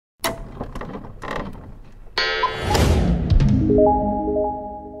It's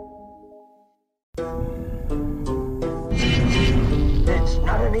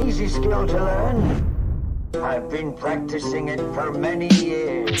not an easy skill to learn. I've been practicing it for many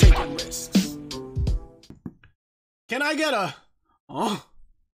years. Taking risks. Can I get a... Oh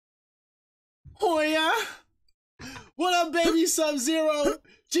yeah? What up, baby Sub-Zero?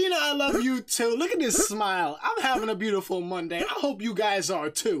 Gina, I love you too. Look at this smile. I'm having a beautiful Monday. I hope you guys are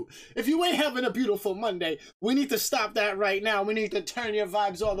too. If you ain't having a beautiful Monday, we need to stop that right now. We need to turn your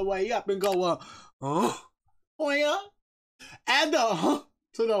vibes all the way up and go, oh yeah? Add the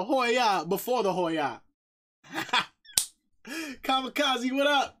to the Hoya before the Hoya. Kamikaze, what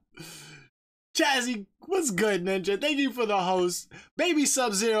up? Chazzy, what's good, Ninja? Thank you for the host. Baby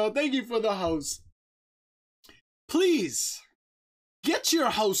Sub-Zero, thank you for the host. Please, get your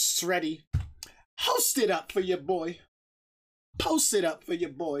hosts ready. Host it up for your boy. Post it up for your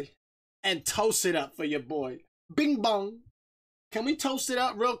boy. And toast it up for your boy. Bing bong. Can we toast it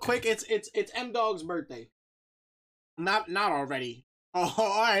up real quick? It's M-Dog's birthday. Not already. Oh,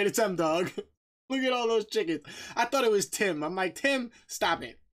 alright, it's M-Dog. Look at all those chickens. I thought it was Tim. I'm like, Tim, stop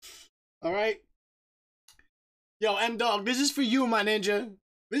it. Alright? Yo, M-Dog, this is for you, my ninja.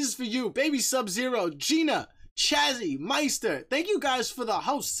 This is for you. Baby Sub-Zero, Gina, Chazzy, Meister. Thank you guys for the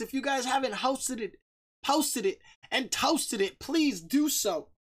hosts. If you guys haven't hosted it, posted it, and toasted it, please do so.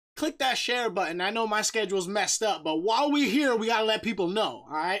 Click that share button. I know my schedule's messed up, but while we're here, we gotta let people know,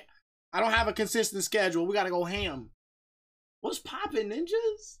 alright? I don't have a consistent schedule. We gotta go ham. What's poppin',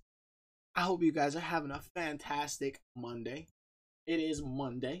 ninjas? I hope you guys are having a fantastic Monday. It is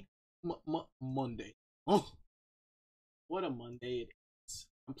Monday. Monday. Oh, what a Monday it is.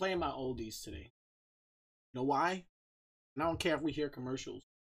 I'm playing my oldies today. You know why? And I don't care if we hear commercials.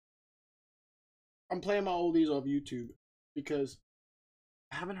 I'm playing my oldies off YouTube because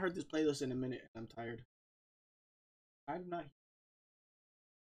I haven't heard this playlist in a minute and I'm tired. I'm not.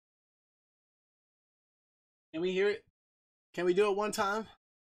 Can we hear it? Can we do it one time?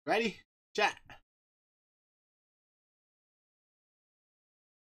 Ready? Chat.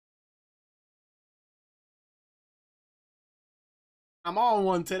 I'm on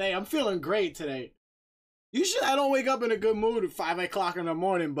one today. I'm feeling great today. Usually I don't wake up in a good mood at 5 o'clock in the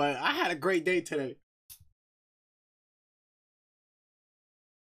morning, but I had a great day today.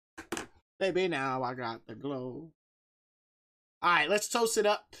 Baby, now I got the glow. Alright, let's toast it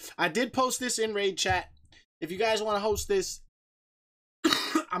up. I did post this in Raid Chat. If you guys want to host this,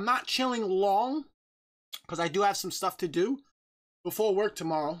 I'm not chilling long because I do have some stuff to do before work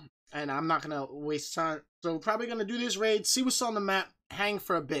tomorrow, and I'm not going to waste time. So we're probably going to do this raid, see what's on the map, hang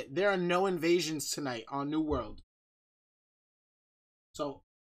for a bit. There are no invasions tonight on New World. So,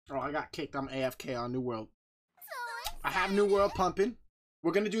 oh, I got kicked. I'm AFK on New World. I have New World pumping.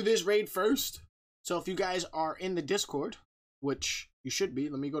 We're going to do this raid first. So if you guys are in the Discord, which you should be,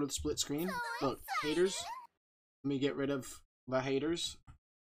 let me go to the split screen. Look, haters. Let me get rid of the haters.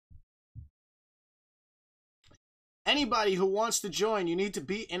 Anybody who wants to join, you need to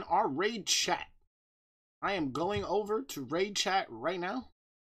be in our raid chat. I am going over to raid chat right now.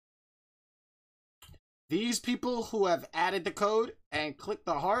 These people who have added the code and clicked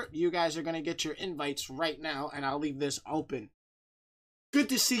the heart, you guys are going to get your invites right now, and I'll leave this open. Good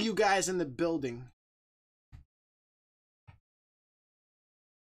to see you guys in the building.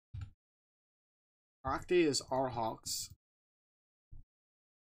 Arkadia is our Hawks.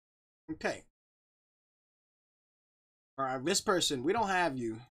 Okay. Alright, this person, we don't have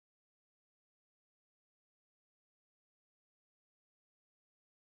you.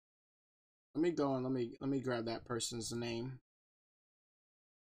 Let me go and let me grab that person's name.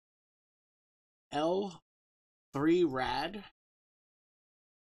 L3 Rad.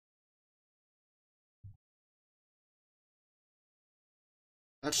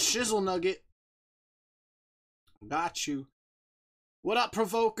 That's Shizzle Nugget. Got you. What up,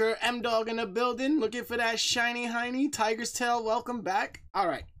 Provoker? M-Dog in the building. Looking for that shiny hiney. Tiger's Tail, welcome back.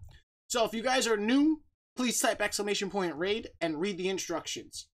 Alright. So if you guys are new, please type !raid and read the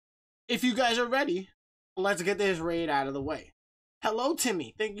instructions. If you guys are ready, let's get this raid out of the way. Hello,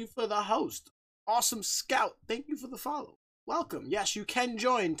 Timmy. Thank you for the host. Awesome Scout. Thank you for the follow. Welcome. Yes, you can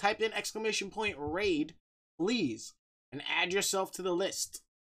join. Type in !raid, please, and add yourself to the list.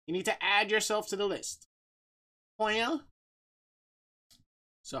 You need to add yourself to the list. Oh, yeah?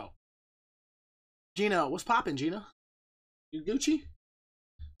 So, Gina, what's poppin', Gina? You Gucci?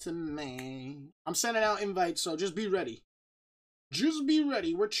 To me. I'm sending out invites, so just be ready. Just be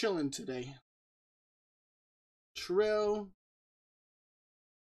ready. We're chilling today. Trill.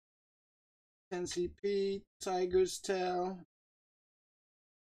 10CP. Tiger's Tail.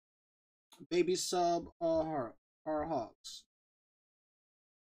 Baby Sub. Our Hawks.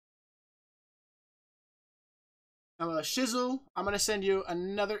 Shizzle, I'm gonna send you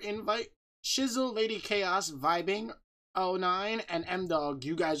another invite. Shizzle, Lady Chaos, Vibing, 09, and M-Dog,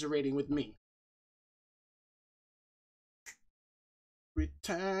 you guys are raiding with me.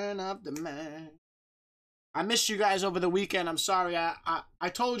 Return of the Man. I missed you guys over the weekend. I'm sorry. I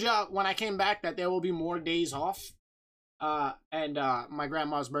told y'all when I came back that there will be more days off. And my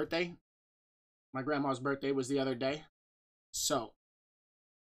grandma's birthday. My grandma's birthday was the other day. So,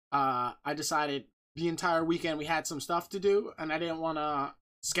 I decided the entire weekend we had some stuff to do, and I didn't want to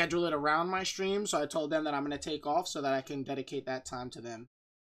schedule it around my stream, so I told them that I'm going to take off so that I can dedicate that time to them.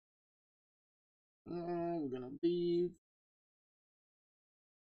 We're going to leave.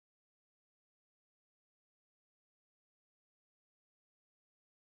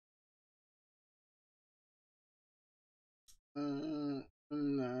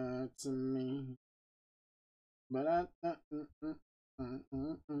 Not to me. But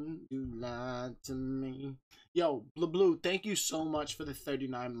you lied to me. Yo, Blue, thank you so much for the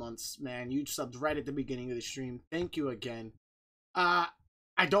 39 months, man. You subbed right at the beginning of the stream. Thank you again. I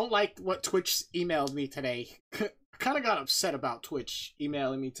don't like what Twitch emailed me today. Kind of got upset about Twitch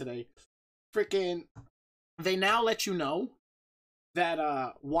emailing me today. Freaking, they now let you know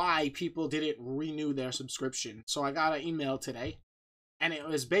that why people didn't renew their subscription. So I got an email today, and it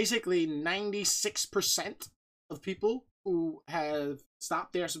was basically 96% of people who have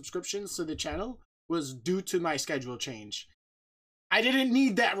stopped their subscriptions to the channel was due to my schedule change. I didn't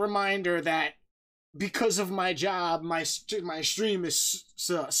need that reminder that because of my job, my stream is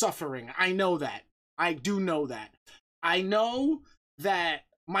suffering. I know that. I do know that. I know that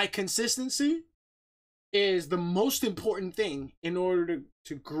my consistency is the most important thing in order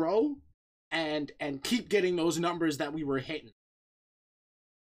to grow and keep getting those numbers that we were hitting.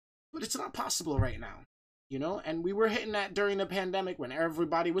 But it's not possible right now, you know? And we were hitting that during the pandemic when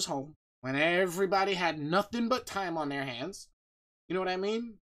everybody was home, when everybody had nothing but time on their hands. You know what I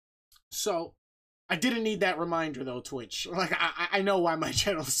mean? So I didn't need that reminder though, Twitch. Like, I know why my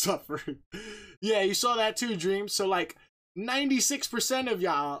channel suffered. Yeah, you saw that too, Dream. So like 96% of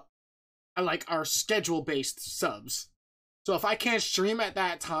y'all are schedule-based subs. So if I can't stream at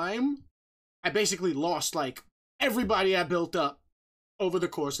that time, I basically lost like everybody I built up over the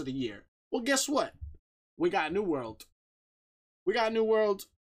course of the year. Well, guess what? We got New World. We got New World.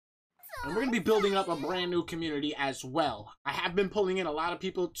 And we're going to be building up a brand new community as well. I have been pulling in a lot of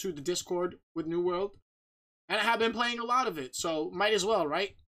people to the Discord with New World. And I have been playing a lot of it. So might as well,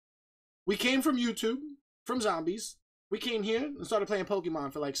 right? We came from YouTube, from zombies. We came here and started playing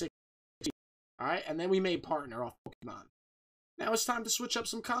Pokemon for like 6 years. Alright? And then we made partner off Pokemon. Now it's time to switch up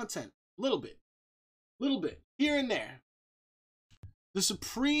some content. Little bit. Here and there. The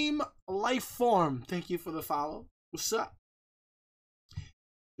Supreme Life Form. Thank you for the follow. What's up?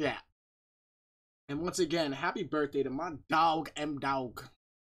 Yeah. And once again, happy birthday to my dog, M-Dog.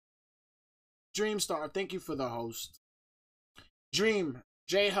 Dreamstar, thank you for the host. Dream,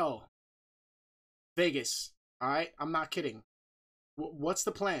 J-Ho. Vegas. Alright? I'm not kidding. What's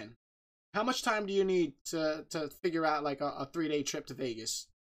the plan? How much time do you need to figure out like a 3-day trip to Vegas?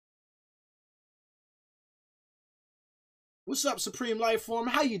 What's up, Supreme Life Form?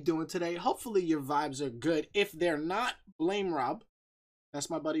 How you doing today? Hopefully your vibes are good. If they're not, blame Rob. That's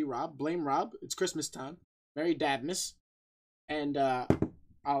my buddy Rob. Blame Rob. It's Christmas time. Merry Dadmas. And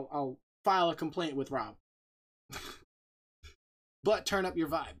I'll file a complaint with Rob. But turn up your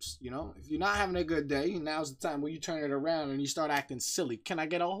vibes, you know? If you're not having a good day, now's the time when you turn it around and you start acting silly. Can I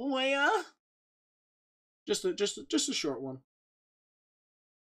get a Hoya? Just a short one.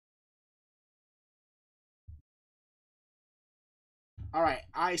 All right,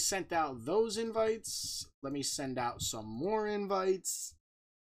 I sent out those invites. Let me send out some more invites.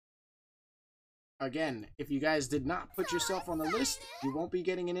 Again, if you guys did not put yourself on the list, you won't be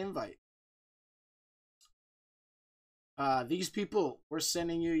getting an invite. These people, we're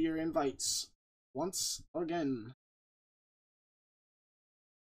sending you your invites once again.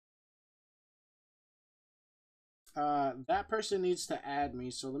 That person needs to add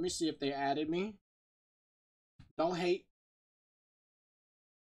me, so let me see if they added me. Don't hate.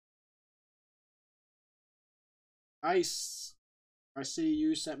 Ice, I see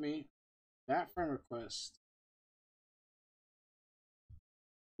you sent me that friend request.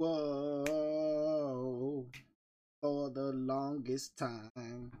 Whoa, for the longest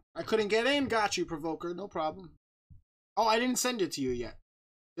time. I couldn't get in. Got you, Provoker. No problem. Oh, I didn't send it to you yet.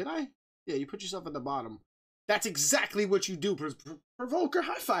 Did I? Yeah, you put yourself at the bottom. That's exactly what you do, Provoker.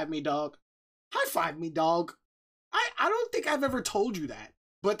 High five me, dog. High five me, dog. I don't think I've ever told you that.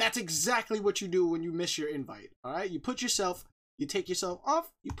 But that's exactly what you do when you miss your invite, all right? You take yourself off,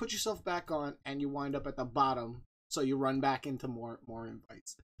 you put yourself back on, and you wind up at the bottom So you run back into more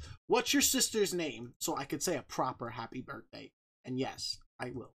invites. What's your sister's name? So I could say a proper happy birthday. And yes,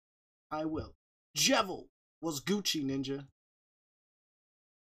 I will. I will. Jevil was Gucci, Ninja.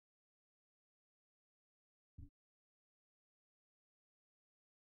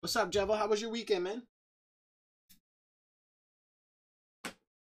 What's up, Jevil? How was your weekend, man?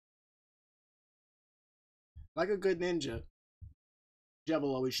 Like a good ninja,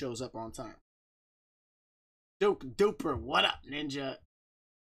 Jevil always shows up on time. Duke Duper, what up, Ninja?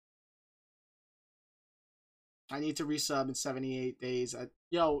 I need to resub in 78 days.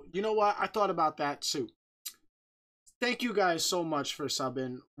 Yo, you know what? I thought about that too. Thank you guys so much for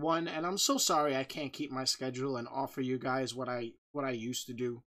subbing. One, and I'm so sorry I can't keep my schedule and offer you guys what I used to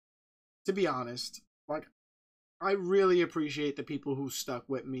do. To be honest, like, I really appreciate the people who stuck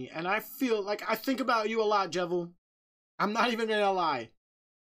with me, and I feel like I think about you a lot, Jevil. I'm not even gonna lie.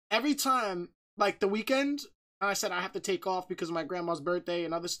 Every time, like the weekend, and I said I have to take off because of my grandma's birthday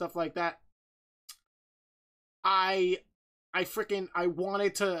and other stuff like that, I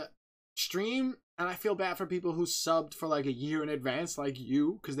wanted to stream, and I feel bad for people who subbed for like a year in advance, like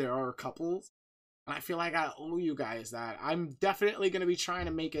you, because there are couples. And I feel like I owe you guys that. I'm definitely going to be trying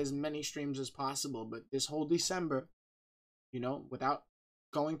to make as many streams as possible, but this whole December, you know, without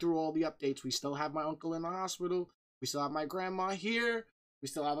going through all the updates, we still have my uncle in the hospital, we still have my grandma here, we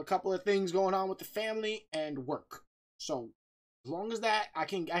still have a couple of things going on with the family and work. So, as long as that, I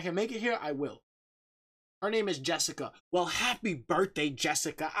can make it here, I will. Her name is Jessica. Well, happy birthday,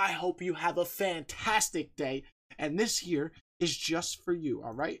 Jessica. I hope you have a fantastic day. And this year is just for you,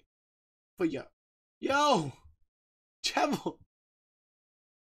 all right? For you. Yo! Jevil!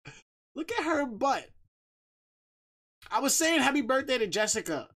 Look at her butt. I was saying happy birthday to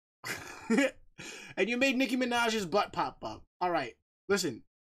Jessica. And you made Nicki Minaj's butt pop up. All right. Listen,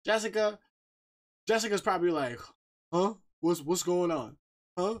 Jessica's probably like, huh? What's going on?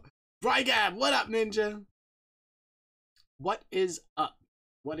 Huh? Brygab, what up, Ninja? What is up?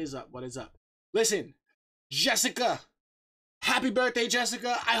 What is up? What is up? Listen, Jessica. Happy birthday,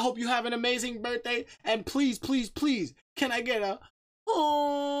 Jessica. I hope you have an amazing birthday. And please, please, please, can I get a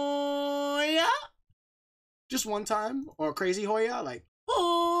Hoya? Just one time? Or crazy Hoya? Like,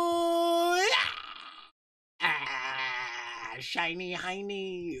 Hoya! Ah, shiny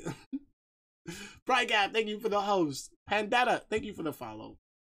hiney. Brygab, thank you for the host. Pandetta, thank you for the follow.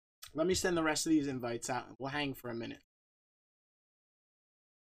 Let me send the rest of these invites out. We'll hang for a minute.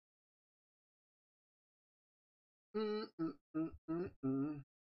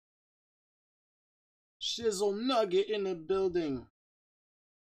 Shizzle Nugget in the building.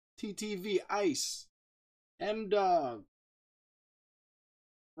 TTV Ice. M-Dog.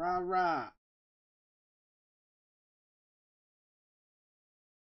 Rah rah.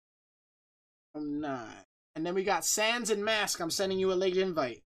 Nine. And then we got Sands and Mask. I'm sending you a late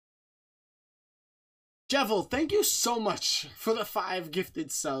invite. Jevil, thank you so much for the 5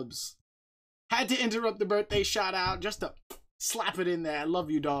 gifted subs. Had to interrupt the birthday shout out just to slap it in there. I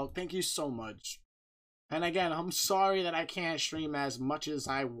love you, dog. Thank you so much. And again, I'm sorry that I can't stream as much as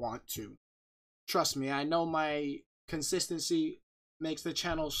I want to. Trust me, I know my consistency makes the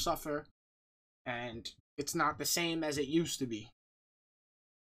channel suffer, and it's not the same as it used to be.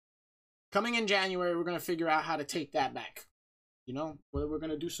 Coming in January, we're going to figure out how to take that back. You know, whether we're going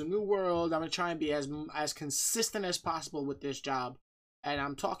to do some new world, I'm going to try and be as consistent as possible with this job. And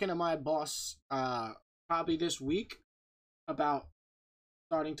I'm talking to my boss probably this week about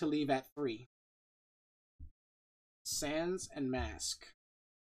starting to leave at 3. Sands and Mask.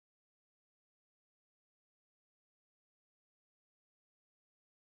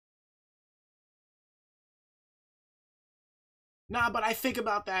 Nah, but I think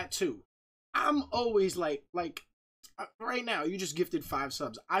about that too. I'm always like right now, you just gifted 5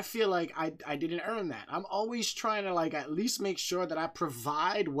 subs. I feel like I didn't earn that. I'm always trying to like at least make sure that I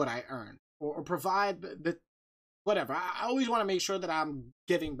provide what I earn, or provide the whatever. I always want to make sure that I'm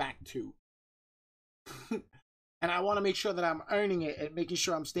giving back too. And I want to make sure that I'm earning it and making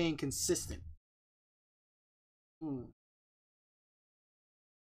sure I'm staying consistent.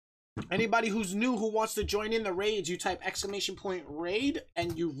 Anybody who's new who wants to join in the raids, you type !raid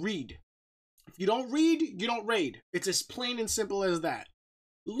and you read. If you don't read, you don't raid. It's as plain and simple as that.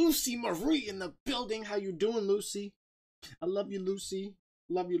 Lucy Marie in the building. How you doing, Lucy? I love you, Lucy.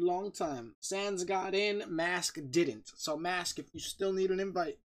 Love you long time. Sands got in, Mask didn't. So Mask, if you still need an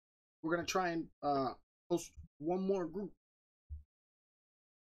invite, we're gonna try and post one more group.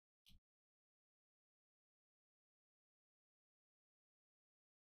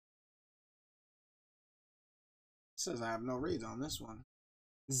 Says I have no raids on this one.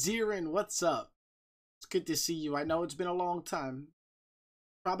 Zirin, what's up? good to see you. I know it's been a long time.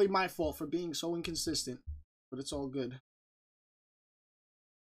 Probably my fault for being so inconsistent, but it's all good.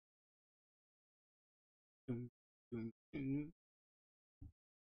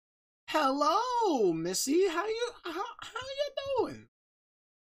 Hello, Missy. How you doing?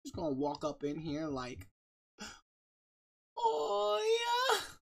 Just gonna walk up in here like, oh yeah.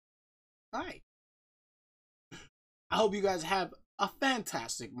 Hi. I hope you guys have a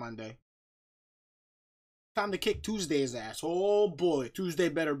fantastic Monday. Time to kick Tuesday's ass. Oh boy, Tuesday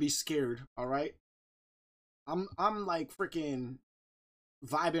better be scared. All right. I'm like freaking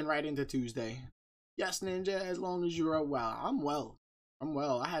vibing right into Tuesday. Yes, Ninja. As long as you're well, I'm well. I'm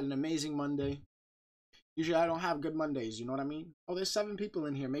well. I had an amazing Monday. Usually I don't have good Mondays. You know what I mean? Oh, there's 7 people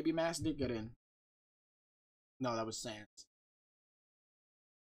in here. Maybe Mass did get in. No, that was Sans.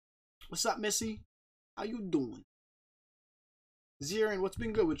 What's up, Missy? How you doing? Zirin, what's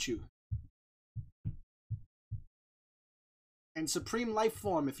been good with you? And Supreme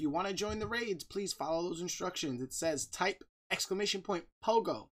Lifeform, if you want to join the raids, please follow those instructions. It says type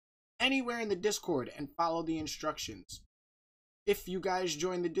 !pogo anywhere in the Discord and follow the instructions. If you guys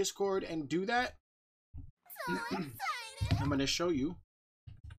join the Discord and do that, I'm going to show you.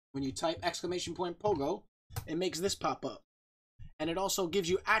 When you type !pogo, it makes this pop up. And it also gives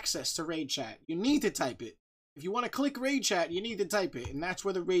you access to raid chat. You need to type it. If you want to click raid chat, you need to type it. And that's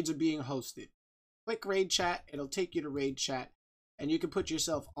where the raids are being hosted. Click raid chat. It'll take you to raid chat. And you can put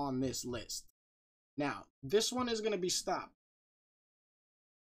yourself on this list. Now, this one is going to be stopped.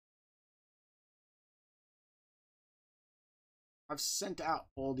 I've sent out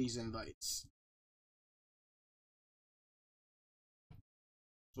all these invites.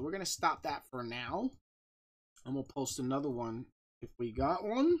 So we're going to stop that for now. And we'll post another one if we got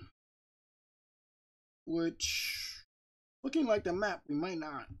one. Which, looking like the map, we might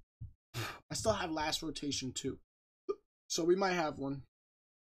not. I still have last rotation too. So we might have one.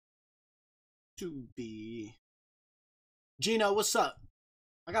 To be. Gina, what's up?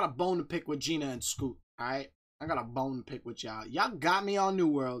 I got a bone to pick with Gina and Scoot, alright? I got a bone to pick with y'all. Y'all got me on New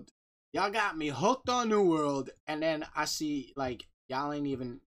World. Y'all got me hooked on New World. And then I see, like, y'all ain't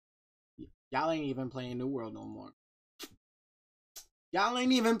even playing New World no more. Y'all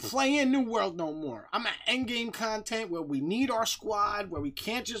ain't even playing New World no more. I'm at endgame content where we need our squad, where we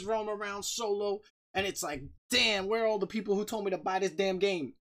can't just roam around solo. And it's like, damn, where are all the people who told me to buy this damn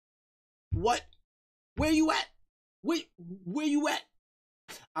game? What? Where you at? Where you at?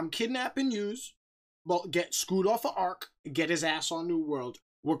 I'm kidnapping yous. Well, get Scoot off of Ark. Get his ass on New World.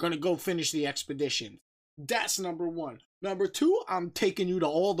 We're gonna go finish the expedition. That's number 1. Number 2, I'm taking you to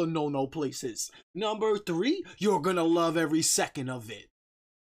all the no-no places. Number 3, you're gonna love every second of it.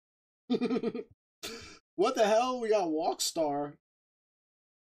 What the hell? We got Walkstar.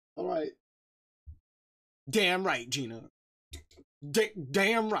 Alright. Damn right, Gina.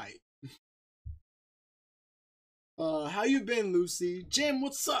 Damn right. How you been, Lucy? Jim,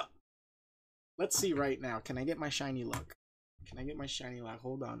 what's up? Let's see right now. Can I get my shiny luck? Can I get my shiny luck?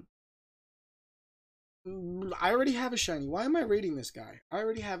 Hold on. I already have a shiny. Why am I rating this guy? I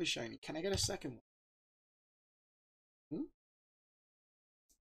already have a shiny. Can I get a second one?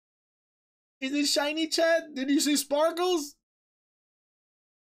 Is it shiny, Chad? Did you see sparkles?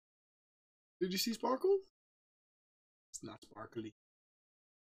 Did you see sparkles? It's not sparkly.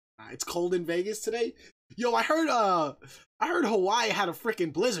 It's cold in Vegas today. Yo, I heard Hawaii had a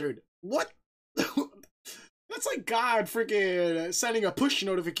freaking blizzard. What? That's like God freaking sending a push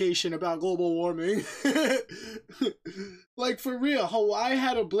notification about global warming. Like, for real, Hawaii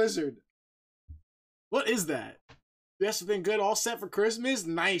had a blizzard. What is that? Yes, been good, all set for Christmas?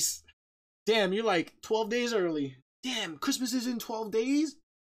 Nice. Damn, you're like 12 days early. Damn, Christmas is in 12 days?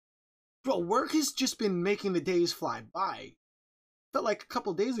 Bro, work has just been making the days fly by. Felt like a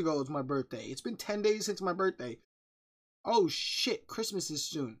couple days ago was my birthday. It's been 10 days since my birthday. Oh shit, Christmas is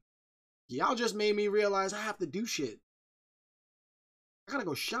soon. Y'all just made me realize I have to do shit. I gotta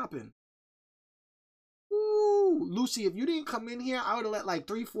go shopping. Ooh, Lucy, if you didn't come in here, I would have let like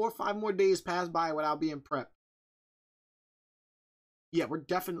 3, 4, 5 more days pass by without being prepped. Yeah, we're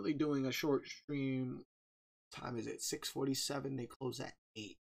definitely doing a short stream. What time is it? 6:47. They close at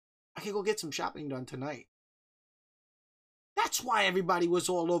 8. I can go get some shopping done tonight. That's why everybody was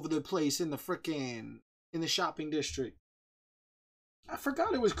all over the place in the shopping district. I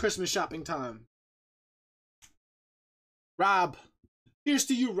forgot it was Christmas shopping time. Rob. Here's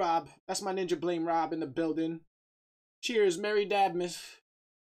to you, Rob. That's my Ninja Blame Rob in the building. Cheers, Merry Dadmas.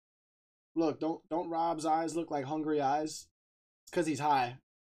 Look, don't Rob's eyes look like hungry eyes? It's because he's high.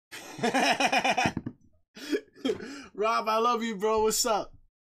 Rob, I love you, bro. What's up?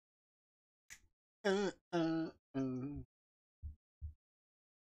 uh.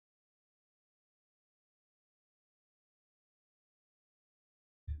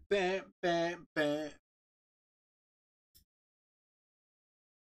 Bam, bam, bam.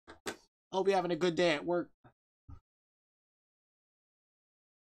 Hope you're having a good day at work.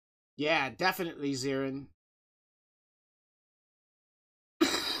 Yeah, definitely, Zirin.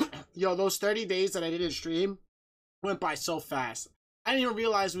 Yo, those 30 days that I didn't stream went by so fast. I didn't even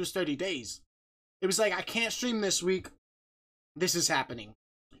realize it was 30 days. It was like, I can't stream this week. This is happening.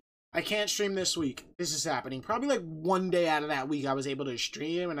 I can't stream this week. This is happening. Probably like one day out of that week I was able to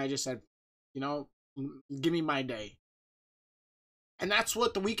stream, and I just said, you know, give me my day. And that's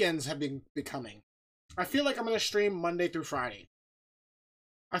what the weekends have been becoming. I feel like I'm going to stream Monday through Friday.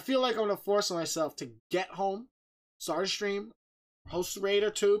 I feel like I'm going to force myself to get home, start a stream, host a raid or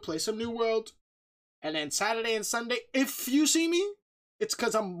two, play some New World, and then Saturday and Sunday, if you see me, it's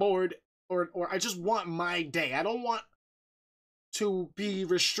because I'm bored or I just want my day. I don't want to be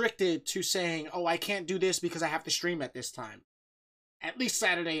restricted to saying, oh, I can't do this because I have to stream at this time. At least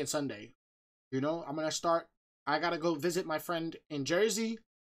Saturday and Sunday. You know, I'm going to start. I got to go visit my friend in Jersey.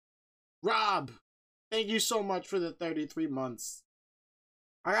 Rob, thank you so much for the 33 months.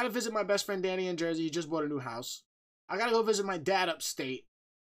 I got to visit my best friend Danny in Jersey. He just bought a new house. I got to go visit my dad upstate.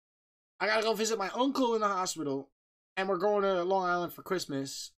 I got to go visit my uncle in the hospital. And we're going to Long Island for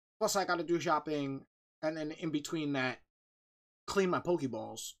Christmas. Plus, I got to do shopping. And then in between that, clean my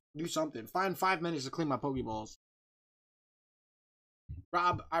Pokeballs. Do something. Find 5 minutes to clean my Pokeballs.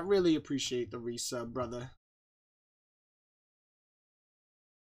 Rob, I really appreciate the resub, brother.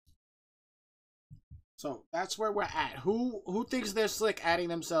 So that's where we're at. Who thinks they're slick adding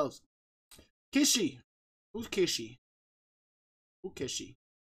themselves? Kishi. Who's Kishi? Who Kishi?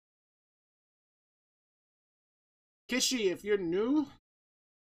 Kishi, if you're new.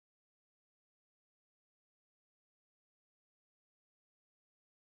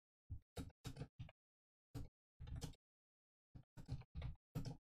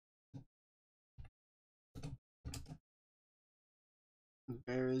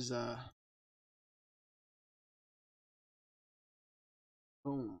 There is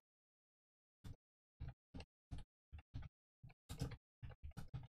boom.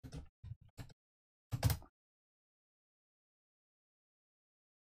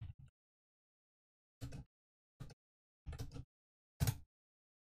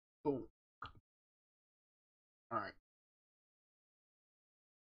 Boom. Alright.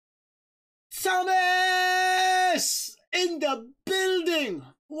 Thomas! In the building!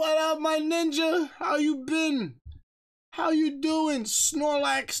 What up, my ninja? How you been? How you doing?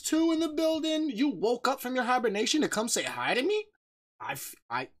 Snorlax 2 in the building? You woke up from your hibernation to come say hi to me? I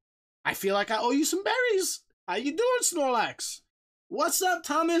feel like I owe you some berries. How you doing, Snorlax? What's up,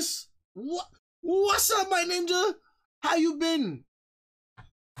 Thomas? What's up, my ninja? How you been?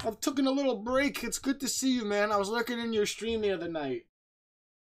 I've taken a little break. It's good to see you, man. I was lurking in your stream the other night.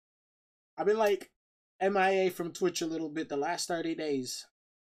 I've been like MIA from Twitch a little bit the last 30 days.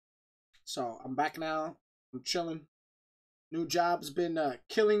 So I'm back now. I'm chilling. New job's been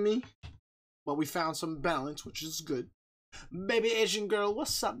killing me. But we found some balance, which is good. Baby Asian girl,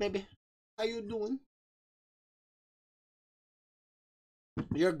 what's up, baby? How you doing?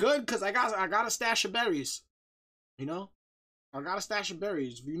 You're good, cause I got a stash of berries. You know? I got a stash of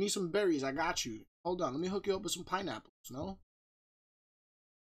berries. If you need some berries, I got you. Hold on, let me hook you up with some pineapples, no?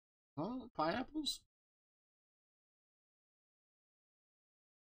 Huh? Pineapples?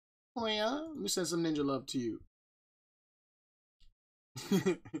 Oh yeah? Let me send some ninja love to you.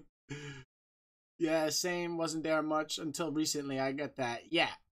 Yeah, same. Wasn't there much until recently. I get that. Yeah.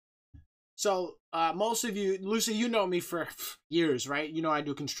 So, most of you, Lucy, you know me for years, right? You know I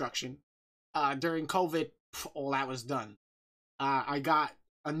do construction. During COVID, all that was done. I got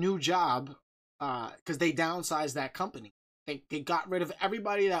a new job because they downsized that company. They got rid of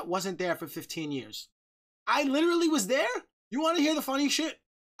everybody that wasn't there for 15 years. I literally was there. You want to hear the funny shit?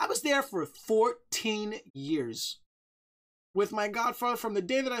 I was there for 14 years. With my godfather, from the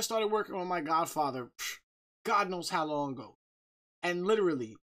day that I started working with my godfather, God knows how long ago. And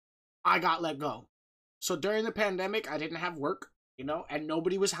literally, I got let go. So during the pandemic, I didn't have work, you know, and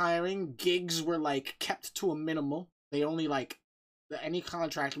nobody was hiring. Gigs were like kept to a minimal. They only like, any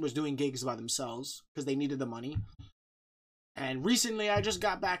contractor was doing gigs by themselves because they needed the money. And recently, I just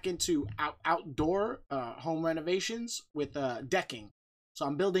got back into outdoor home renovations with decking. So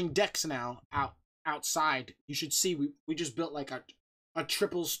I'm building decks now outside. You should see, we just built like a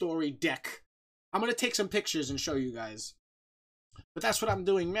triple story deck. I'm gonna take some pictures and show you guys. But that's what I'm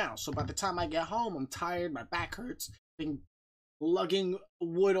doing now. So by the time I get home, I'm tired, my back hurts. Been lugging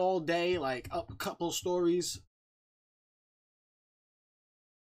wood all day, like up a couple stories.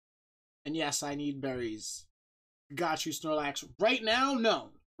 And yes, I need berries. Got you, Snorlax. Right now, no.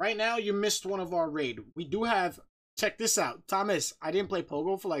 Right now, you missed one of our raid. We do have, check this out. Thomas, I didn't play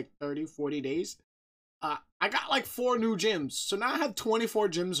Pogo for like 30, 40 days. I got like 4 new gyms. So now I have 24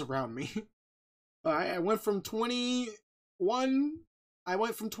 gyms around me. I went from 21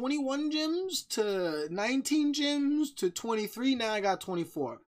 gyms to 19 gyms to 23. Now I got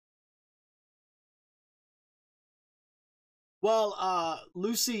 24. Well,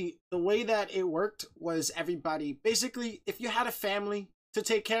 Lucy, the way that it worked was everybody, basically, if you had a family to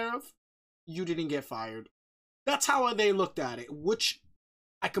take care of, you didn't get fired. That's how they looked at it, which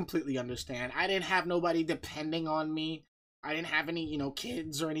I completely understand. I didn't have nobody depending on me. I didn't have any,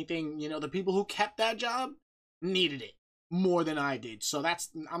 kids or anything. The people who kept that job needed it more than I did. So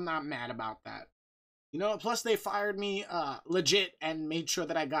I'm not mad about that. Plus they fired me legit and made sure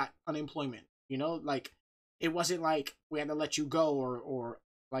that I got unemployment. Like, it wasn't like we had to let you go or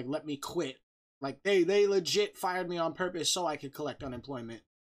like let me quit. Like they legit fired me on purpose so I could collect unemployment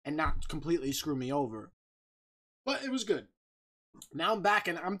and not completely screw me over. But it was good. Now I'm back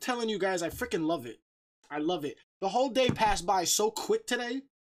and I'm telling you guys, I freaking love it. I love it. The whole day passed by so quick today.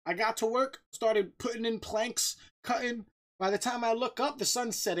 I got to work, started putting in planks, cutting. By the time I look up, the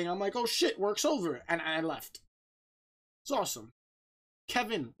sun's setting. I'm like, oh shit, work's over. And I left. It's awesome.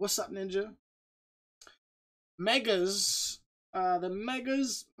 Kevin, what's up, Ninja? Megas. The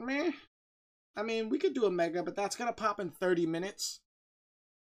megas, meh. I mean, we could do a mega, but that's gonna pop in 30 minutes.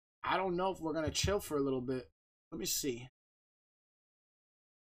 I don't know if we're gonna chill for a little bit. Let me see.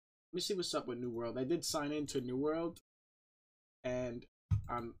 Let me see what's up with New World. I did sign into New World, and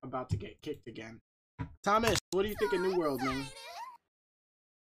I'm about to get kicked again. Thomas, what do you think of New World, man?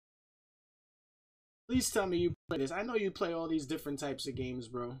 Please tell me you play this. I know you play all these different types of games,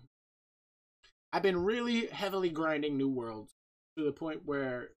 bro. I've been really heavily grinding New World to the point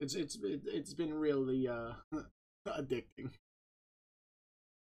where it's been really addicting.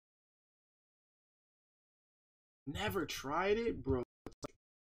 Never tried it, bro.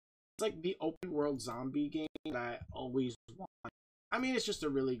 It's like the open world zombie game that I always want. I mean, it's just a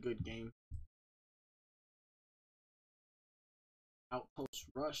really good game. Outpost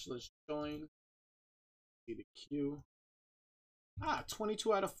Rush, let's join. See the queue.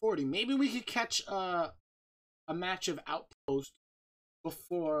 22 out of 40. Maybe we could catch a match of Outpost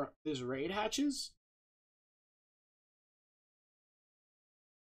before this raid hatches.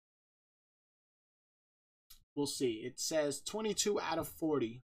 We'll see. It says 22 out of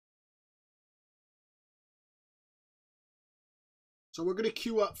 40. So we're going to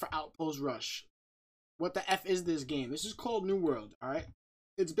queue up for Outpost Rush. What the F is this game? This is called New World, alright?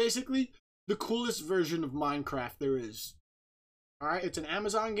 It's basically the coolest version of Minecraft there is. Alright, it's an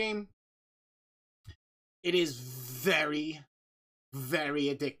Amazon game. It is very, very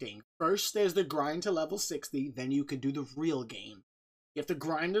addicting. First, there's the grind to level 60, then you can do the real game. You have to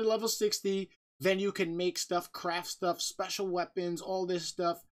grind to level 60, then you can make stuff, craft stuff, special weapons, all this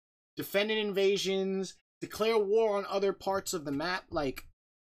stuff, defend invasions, declare war on other parts of the map. Like,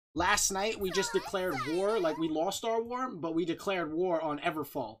 last night, we just declared war. Like, we lost our war, but we declared war on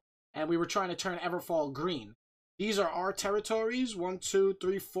Everfall. And we were trying to turn Everfall green. These are our territories. 1, 2,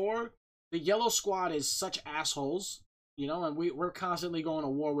 3, 4. The yellow squad is such assholes, and we're constantly going to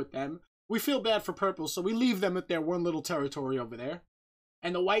war with them. We feel bad for purple, so we leave them at their one little territory over there.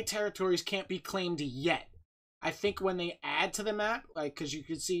 And the white territories can't be claimed yet. I think when they add to the map, like, because you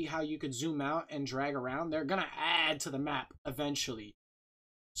could see how you could zoom out and drag around, they're going to add to the map eventually.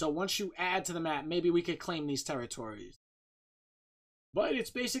 So once you add to the map, maybe we could claim these territories. But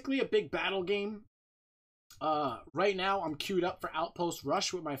it's basically a big battle game. Right now, I'm queued up for Outpost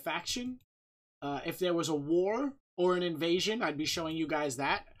Rush with my faction. If there was a war or an invasion, I'd be showing you guys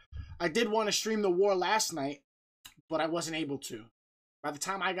that. I did want to stream the war last night, but I wasn't able to. By the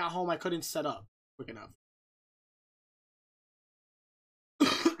time I got home, I couldn't set up quick enough.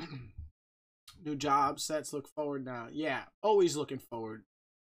 New job sets, look forward now. Yeah, always looking forward.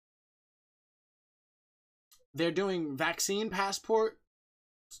 They're doing vaccine passport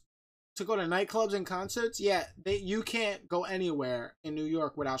to go to nightclubs and concerts. Yeah, you can't go anywhere in New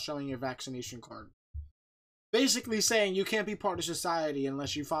York without showing your vaccination card. Basically saying you can't be part of society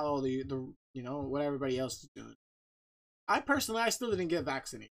unless you follow the what everybody else is doing. I still didn't get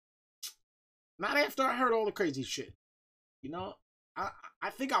vaccinated. Not after I heard all the crazy shit. I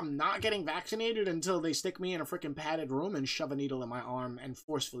think I'm not getting vaccinated until they stick me in a freaking padded room and shove a needle in my arm and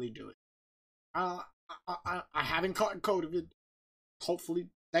forcefully do it. I haven't caught COVID. Hopefully,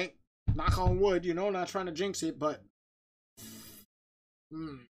 knock on wood, not trying to jinx it, but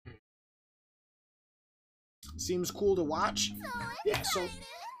Hmm. Seems cool to watch. Yeah, so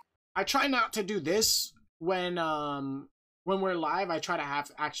I try not to do this when we're live. I try to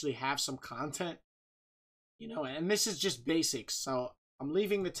actually have some content, you know, and this is just basics. So I'm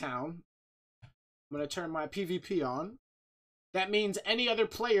leaving the town. I'm gonna turn my PvP on. That means any other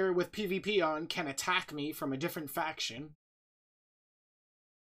player with PvP on can attack me from a different faction.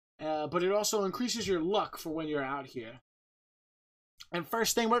 But it also increases your luck for when you're out here. And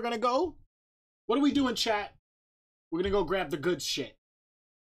first thing we're gonna go, what are we doing, chat? We're gonna go grab the good shit.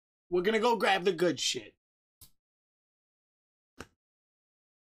 We're gonna go grab the good shit.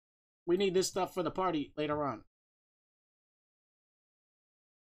 We need this stuff for the party later on.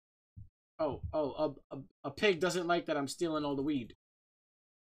 Oh, a pig doesn't like that I'm stealing all the weed.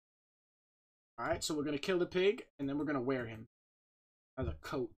 Alright, so we're gonna kill the pig, and then we're gonna wear him as a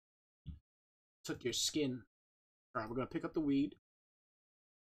coat. Took your skin. Alright, we're gonna pick up the weed.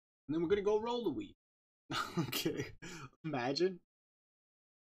 And then we're gonna go roll the weed. I'm kidding. Imagine.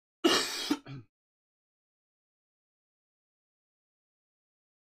 So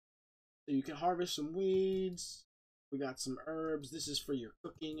you can harvest some weeds. We got some herbs. This is for your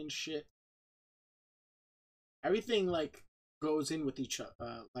cooking and shit. Everything like goes in with each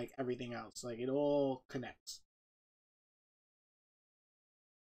other, like everything else. Like it all connects.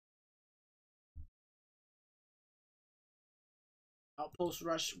 Outpost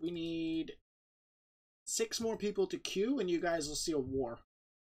rush. We need 6 more people to queue, and you guys will see a war.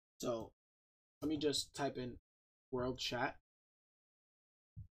 So let me just type in world chat.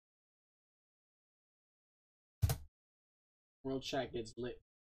 World chat gets lit.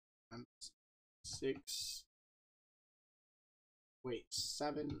 6. Wait,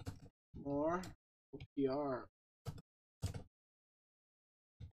 7 more. OPR.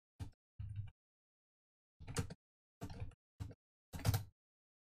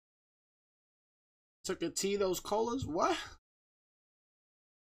 Took a tea, those colas? What?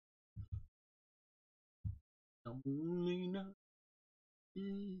 Oh,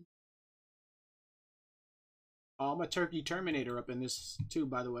 I'm a turkey terminator up in this too,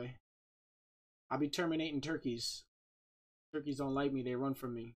 by the way. I'll be terminating turkeys. Turkeys don't like me, they run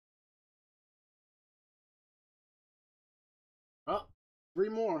from me. Oh, 3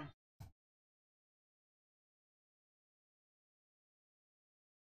 more.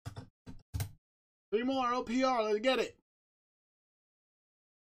 Three more, OPR, let's get it.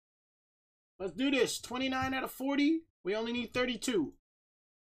 Let's do this. 29 out of 40. We only need 32.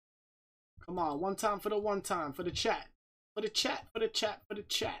 Come on, one time for the chat. For the chat. I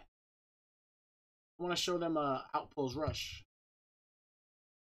want to show them Outpost Rush.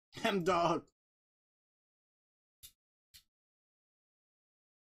 Them dog.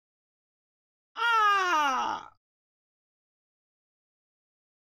 Ah!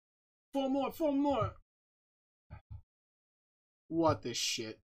 4 more. What the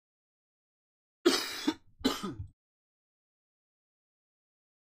shit?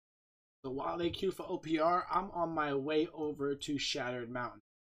 So while they queue for OPR, I'm on my way over to Shattered Mountain.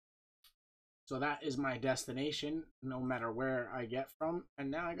 So that is my destination, no matter where I get from.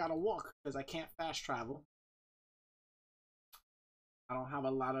 And now I gotta walk, because I can't fast travel. I don't have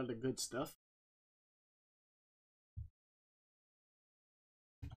a lot of the good stuff.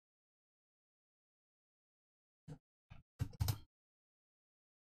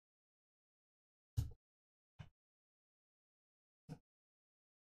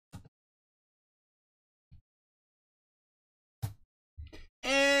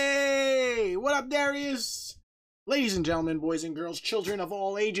 Hey, what up, Darius? Ladies and gentlemen, boys and girls, children of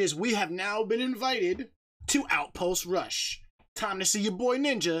all ages, we have now been invited to Outpost Rush. Time to see your boy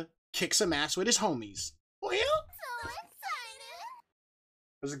Ninja kick some ass with his homies. Well, so excited.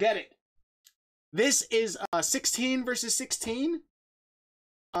 Let's get it. This is 16 versus 16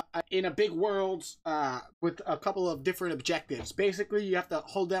 in a big world with a couple of different objectives. Basically, you have to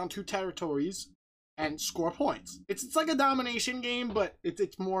hold down 2 territories and score points. It's like a domination game, but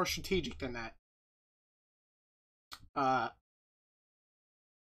it's more strategic than that.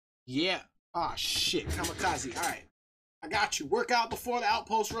 Yeah. Oh shit, kamikaze. All right, I got you. Work out before the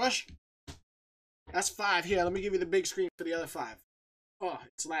Outpost Rush. That's 5 here. Let me give you the big screen for the other 5. Oh,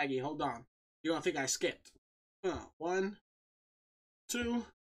 it's laggy. Hold on. You don't think I skipped? 1, 2,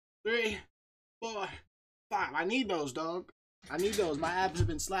 3, 4, 5. I need those, dog. I need those. My abs have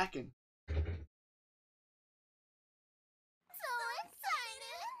been slacking.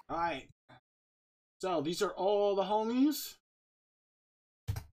 Alright. So, these are all the homies.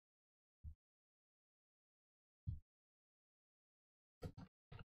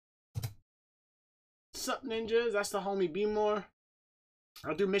 Sup, ninjas? That's the homie B-More.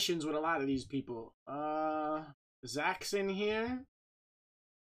 I'll do missions with a lot of these people. Zach's in here.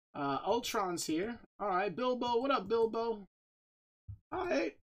 Ultron's here. Alright, Bilbo. What up, Bilbo?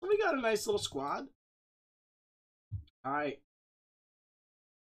 Alright. We got a nice little squad. Alright.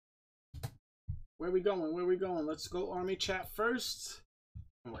 Where we going? Where we going? Let's go army chat first.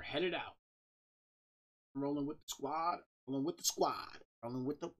 And we're headed out. I'm rolling with the squad. Rolling with the squad. Rolling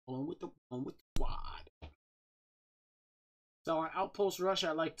with the squad. So on Outpost Rush,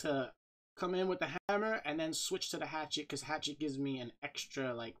 I like to come in with the hammer and then switch to the hatchet, because hatchet gives me an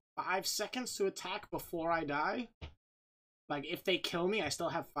extra like 5 seconds to attack before I die. Like if they kill me, I still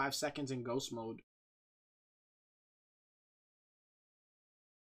have 5 seconds in ghost mode.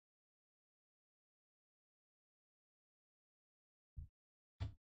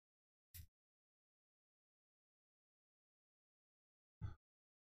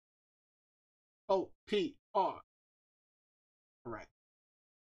 O-P-R. Correct.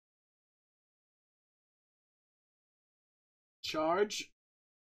 Charge.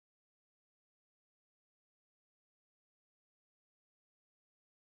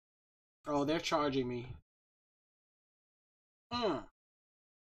 Oh, they're charging me.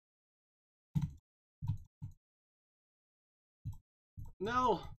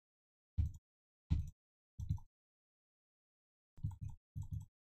 No.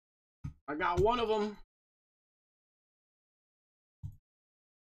 I got one of them.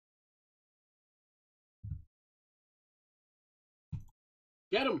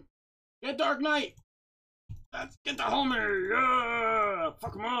 Get him. Get Dark Knight. Let's get the homie. Yeah.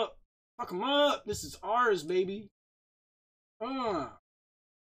 Fuck him up. Fuck him up. This is ours, baby.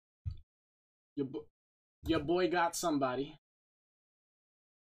 Your boy got somebody.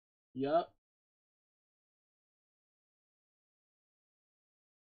 Yup.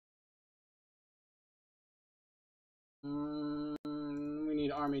 We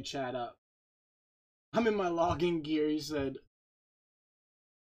need army chat up. I'm in my logging gear, he said.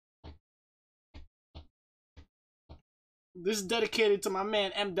 This is dedicated to my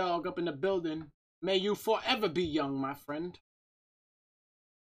man M-Dog up in the building. May you forever be young, my friend.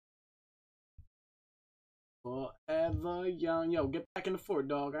 Forever young. Yo, get back in the fort,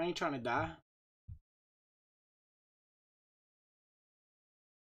 dog. I ain't trying to die.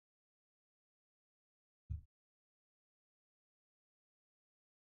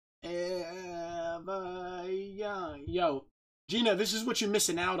 Ever young. Yo, Gina, this is what you're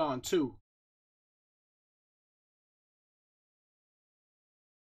missing out on, too.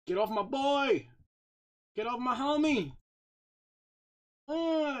 Get off my boy. Get off my homie.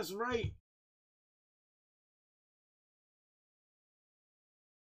 Oh, that's right.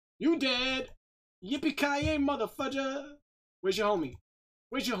 You dead. Yippee-ki-yay, motherfudger. Where's your homie?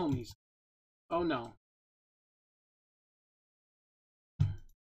 Where's your homies? Oh, no.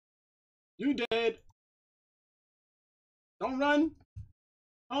 You dead. Don't run.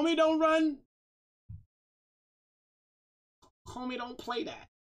 Homie, don't run. Homie, don't play that.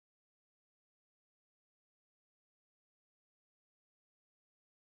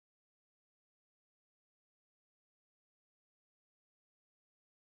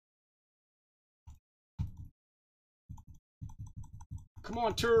 Come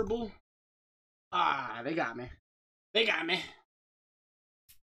on, Turbo. Ah, they got me. They got me.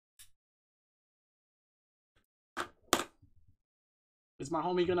 Is my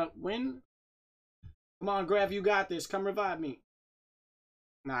homie gonna win? Come on, Grav, you got this. Come revive me.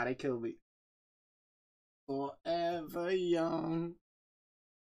 Nah, they killed me. Forever young.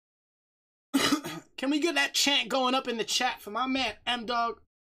 Can we get that chant going up in the chat for my man M-Dog?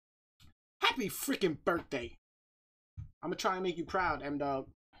 Happy freaking birthday. I'm gonna try and make you proud, M-Dog.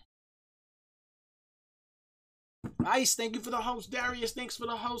 Ice, thank you for the host. Darius, thanks for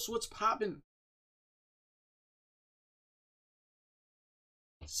the host. What's poppin'?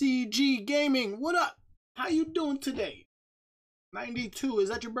 CG Gaming, what up? How you doing today? 92, is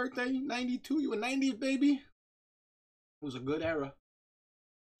that your birthday? 92, you a 90s baby? It was a good era.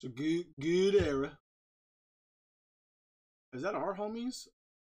 It's a good era. Is that our homies?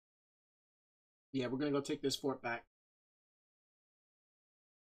 Yeah, we're gonna go take this fort back.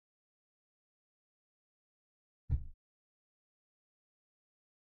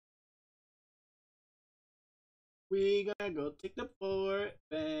 We gonna go take the fort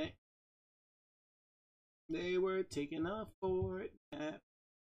back. They were taking a fort back.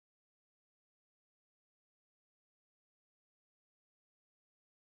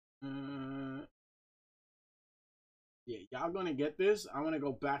 Yeah, y'all gonna get this. I'm gonna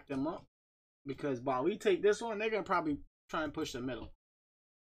go back them up, because while we take this one, they're gonna probably try and push the middle.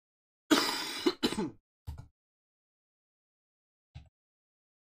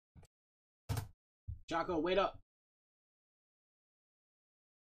 Choco, wait up.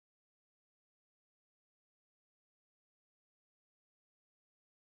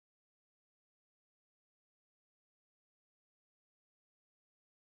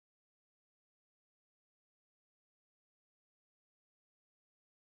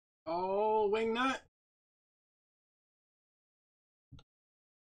 Oh, wingnut.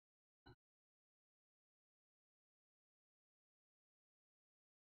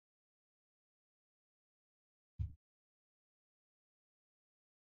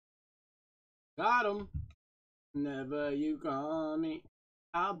 Got him. Whenever you call me,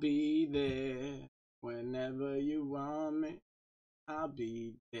 I'll be there. Whenever you want me, I'll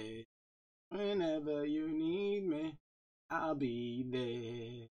be there. Whenever you need me, I'll be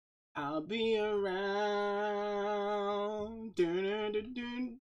there. I'll be around.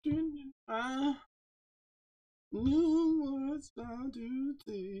 I knew what's bound to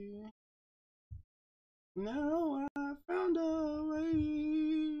say. Now I found a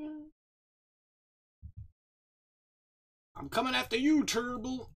way. I'm coming after you,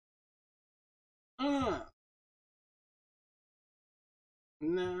 Turbo. I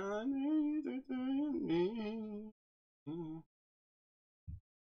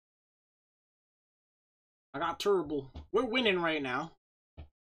got Turbo. We're winning right now.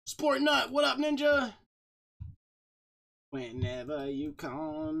 Sport Nut, what up, Ninja? Whenever you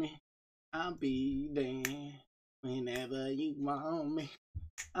call me, I'll be there. Whenever you want me,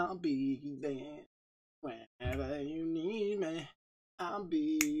 I'll be there. Whenever you need me, I'll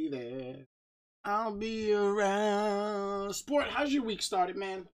be there. I'll be around. Sport, how's your week started,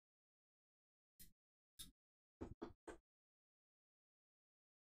 man?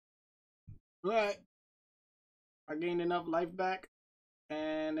 Alright. I gained enough life back.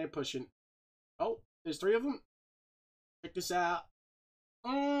 And they're pushing. Oh, there's 3 of them. Check this out.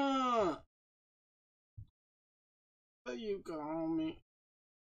 There you go, homie.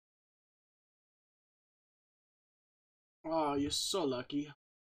 Oh, you're so lucky.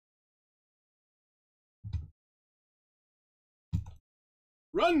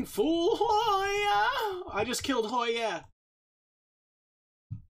 Run, fool! Hoya! I just killed Hoya.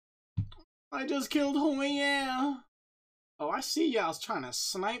 I just killed Hoya. Oh, I see y'all's trying to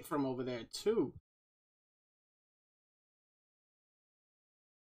snipe from over there, too.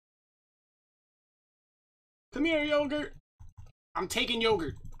 Come here, yogurt. I'm taking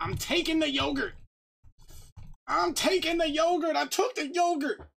yogurt. I'm taking the yogurt. I'm taking the yogurt. I took the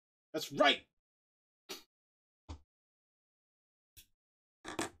yogurt. That's right.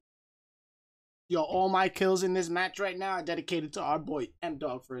 Yo, all my kills in this match right now are dedicated to our boy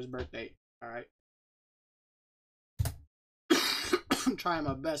M-Dog for his birthday. Alright. I'm trying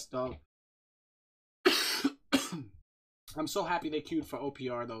my best, dog. I'm so happy they queued for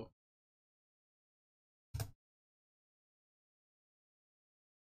OPR, though.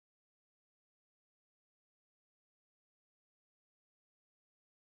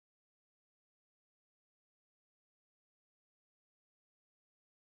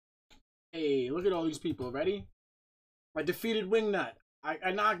 Hey, look at all these people. Ready? I defeated Wingnut.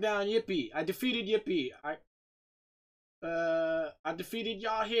 I knocked down Yippee. I defeated Yippee. I defeated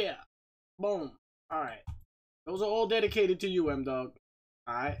y'all here. Boom. Alright. Those are all dedicated to you, M-Dog.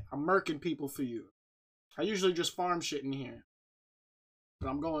 Alright? I'm murking people for you. I usually just farm shit in here. But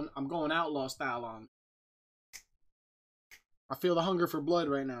I'm going outlaw style on. I feel the hunger for blood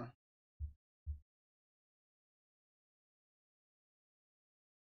right now.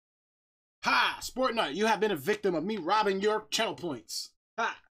 Ha! Sport Nut, you have been a victim of me robbing your channel points.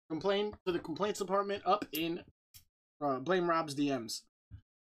 Ha! Complain to the complaints department up in Blame Rob's DMs.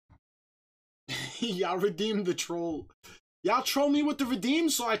 Y'all redeemed the troll. Y'all troll me with the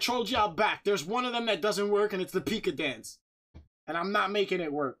redeem, so I trolled y'all back. There's one of them that doesn't work, and it's the Pika dance. And I'm not making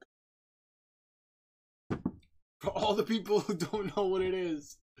it work. For all the people who don't know what it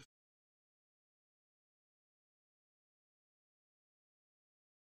is.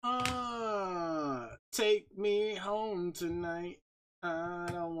 Take me home tonight. I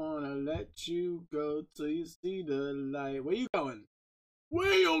don't wanna let you go till you see the light. Where you going?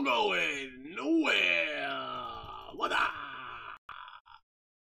 Where you going? Nowhere. What?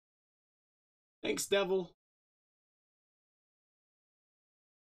 Thanks, devil.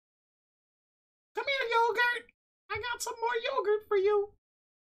 Come here, yogurt. I got some more yogurt for you.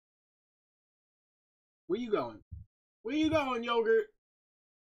 Where you going? Where you going, yogurt?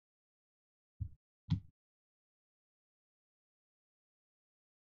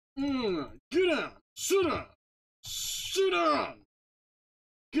 Get down. Sit down. Sit down.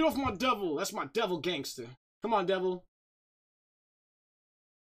 Get off my devil. That's my devil gangster. Come on, devil.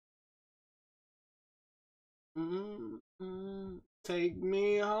 Take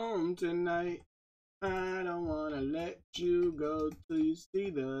me home tonight. I don't wanna let you go till you see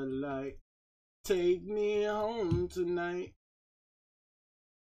the light. Take me home tonight.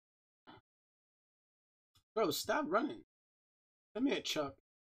 Bro, stop running. Let me a chuck.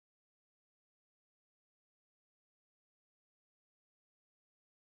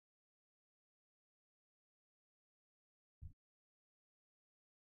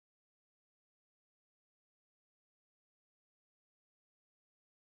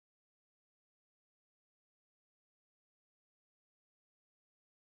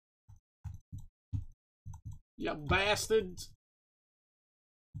 You bastards.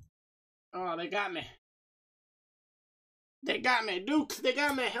 Oh, they got me. They got me. Duke, they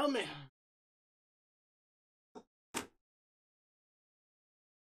got me. Help me.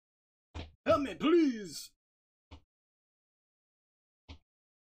 Help me, please.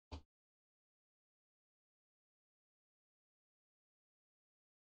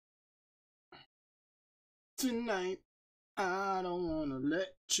 Tonight, I don't wanna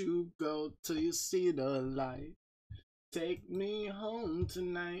let you go till you see the light. Take me home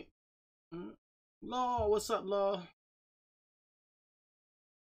tonight. Law, what's up, Law?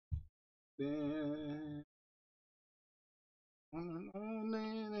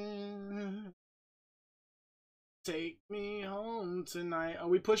 Take me home tonight. Are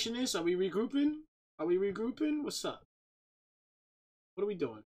we pushing this? Are we regrouping? Are we regrouping? What's up? What are we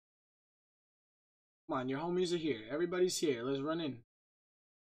doing? Come on, your homies are here. Everybody's here. Let's run in.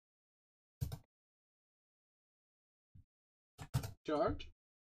 Charge.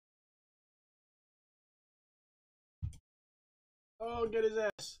 Oh, get his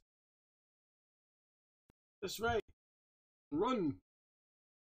ass. That's right. Run.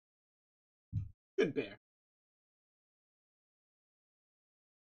 Good bear.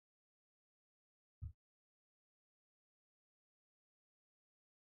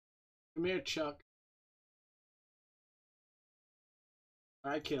 Come here, Chuck.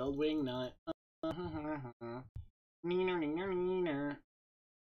 I killed Wingnut. Neener, neener, neener.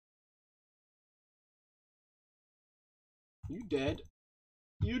 You dead.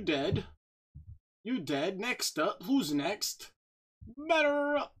 You dead. You dead. Next up. Who's next?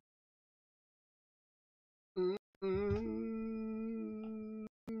 Better up.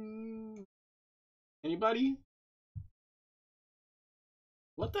 Anybody?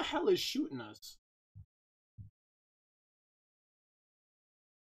 What the hell is shooting us?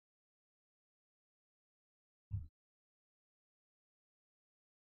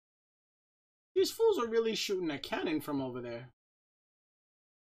 These fools are really shooting a cannon from over there.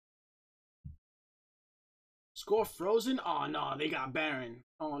 Score frozen? Oh no, they got Baron.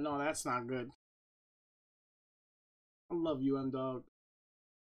 Oh no, that's not good. I love you, M-Dog.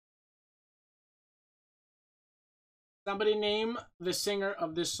 Somebody name the singer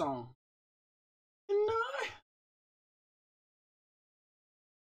of this song.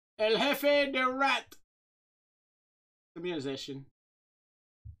 El Jefe de Rat. The musician.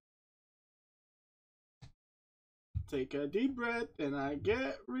 Take a deep breath and I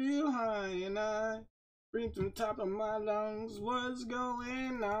get real high and I breathe from the top of my lungs. What's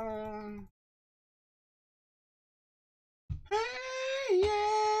going on? Hey,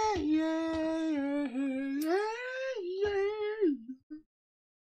 yeah, yeah, yeah, yeah.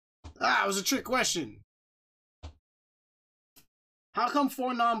 Ah, it was a trick question. How come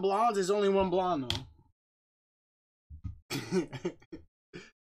 4 non-blondes is only 1 blonde though?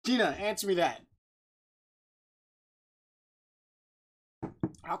 Gina, answer me that.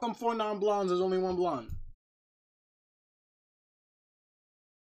 How come 4 non-blondes is only 1 blonde?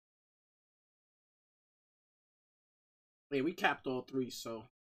 Hey, we capped all 3, so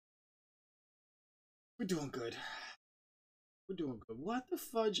we're doing good. We're doing good. What the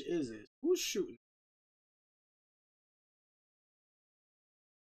fudge is it? Who's shooting?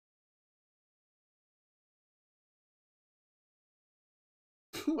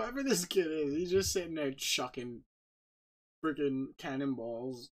 Whoever this kid is, he's just sitting there chucking freaking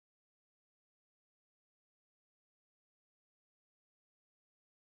cannonballs.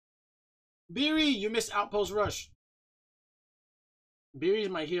 Beery, you missed Outpost Rush. Beery's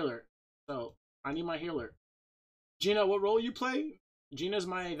my healer, so I need my healer. Gina, what role you play? Gina's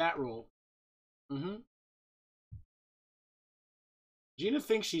my that role. Gina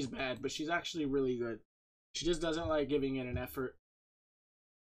thinks she's bad, but she's actually really good. She just doesn't like giving it an effort.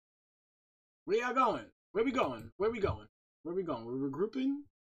 Where y'all going? Where we going? Where we going? Where we going? We're regrouping?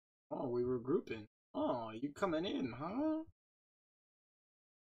 Oh, we were grouping. Oh, you coming in, huh?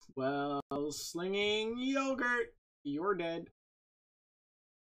 Well, slinging yogurt. You're dead.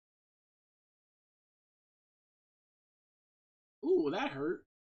 Ooh, that hurt.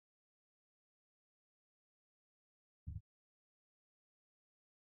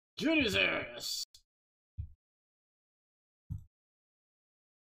 Get his ass.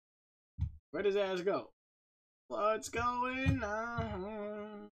 Where'd his ass go? What's going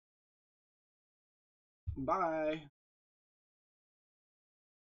on? Bye.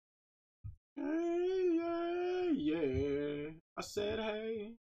 Hey, yeah, yeah. I said,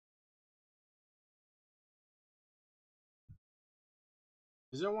 hey.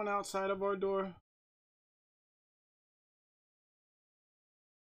 Is there one outside of our door?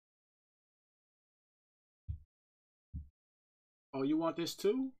 Oh, you want this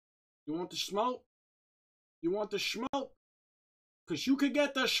too? You want the smoke? You want the smoke? Because you could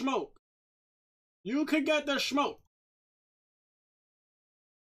get the smoke. You could get the smoke.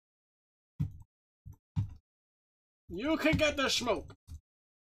 You could get the smoke.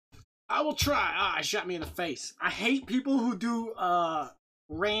 I will try. Ah, it shot me in the face. I hate people who do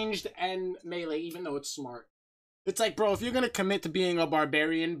ranged and melee, even though it's smart. It's like, bro, if you're gonna commit to being a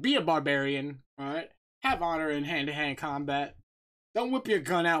barbarian, be a barbarian. Alright? Have honor in hand-to-hand combat. Don't whip your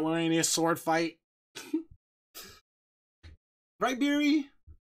gun out when in a sword fight. Right, Beery?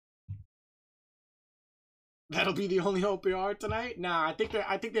 That'll be the only OPR tonight? Nah, I think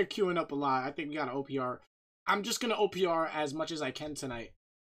they're queuing up a lot. I think we got an OPR. I'm just gonna OPR as much as I can tonight.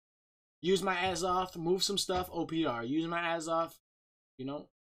 Use my ass off, move some stuff, OPR. Use my ass off, you know?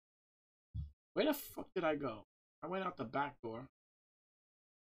 Where the fuck did I go? I went out the back door.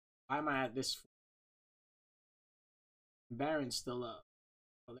 Why am I at this? Baron's still up.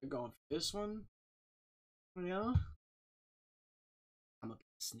 Oh, they're going for this one? Yeah? I'm a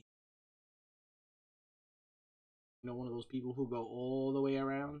sneak. You know, one of those people who go all the way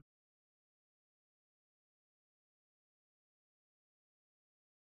around?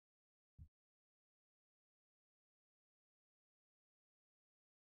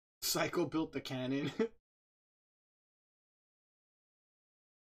 Psycho built the cannon.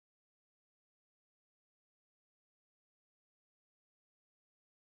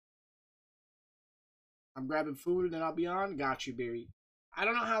 I'm grabbing food, then I'll be on. Got you, Barry. I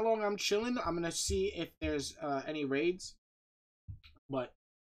don't know how long I'm chilling. I'm gonna see if there's any raids, but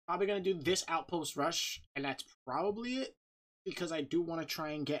probably gonna do this outpost rush, and that's probably it, because I do want to try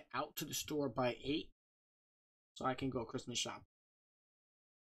and get out to the store by 8, so I can go Christmas shop.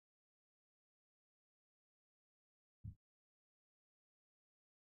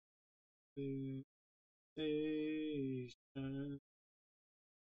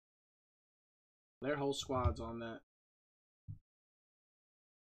 Their whole squad's on that.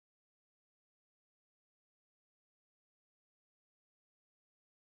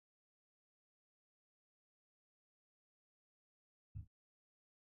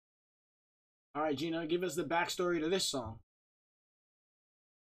 All right, Gina, give us the backstory to this song.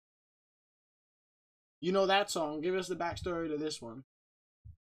 You know that song. Give us the backstory to this one.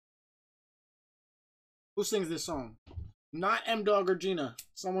 Who sings this song? Not M-Dog or Gina.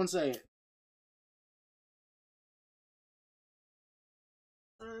 Someone say it.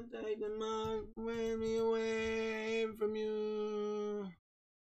 Take the mark, wear me away from you.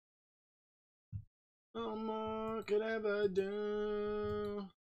 No more could ever do.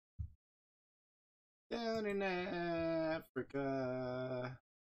 Down in Africa,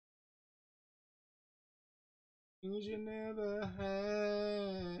 things you never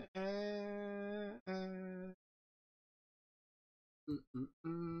had.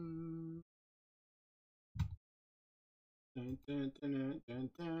 Dun, dun, dun, dun,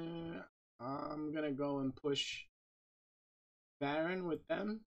 dun. I'm gonna go and push Baron with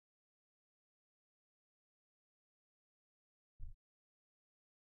them.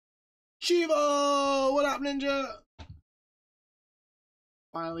 Shivo! What up, Ninja?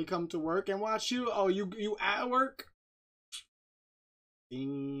 Finally come to work and watch you. Oh, you at work?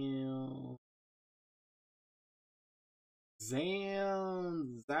 Damn.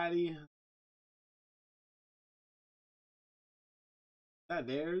 Zam, Zaddy. That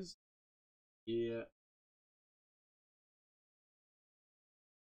theirs? Yeah.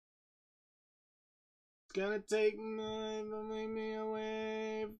 It's gonna take me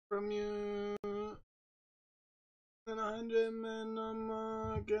away from you. And 100 men no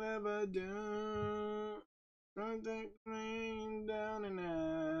more could ever do. Gonna take me down in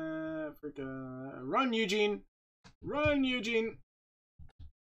Africa. Run, Eugene! Run, Eugene!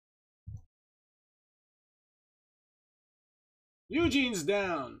 Eugene's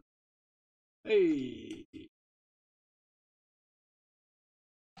down! Hey!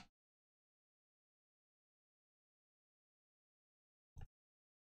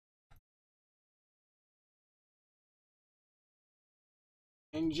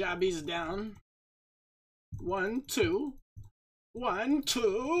 And Jabby's down. 1, 2. 1,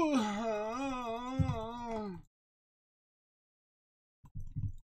 2.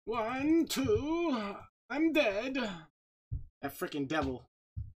 1, 2. I'm dead. That freaking devil.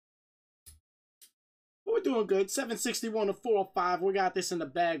 But we're doing good. 761 to 405. We got this in the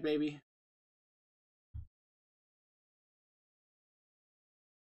bag, baby.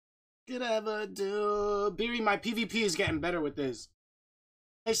 Could ever do. Beery, my PvP is getting better with this.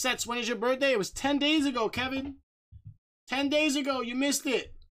 Hey, Sets, when is your birthday? It was 10 days ago, Kevin. 10 days ago, you missed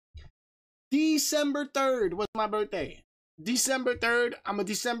it. December 3rd was my birthday. December 3rd. I'm a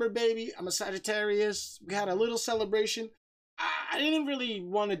December baby. I'm a Sagittarius. We had a little celebration. I didn't really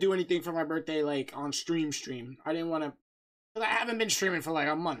want to do anything for my birthday, like, on stream. I didn't want to, because I haven't been streaming for, like,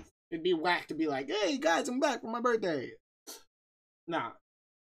 a month. It'd be whack to be like, hey, guys, I'm back for my birthday. Nah.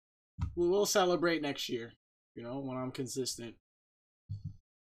 We will celebrate next year, you know, when I'm consistent.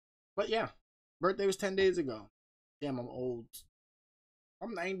 But yeah, birthday was 10 days ago. Damn, I'm old.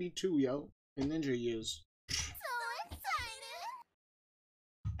 I'm 92, yo, in ninja years. So excited!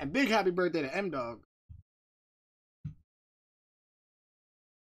 And big happy birthday to M-Dog.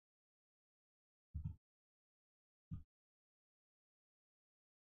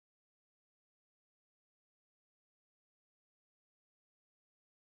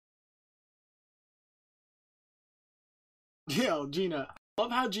 Yo, Gina. I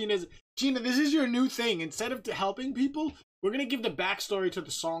love how Gina, this is your new thing. Instead of helping people, we're gonna give the backstory to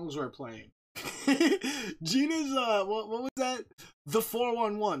the songs we're playing. Gina's, what was that? The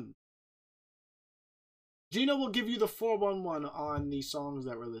 411. Gina will give you the 411 on the songs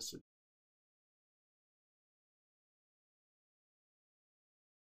that we're listening.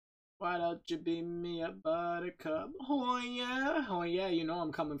 Why don't you be me a buttercup? Oh yeah, you know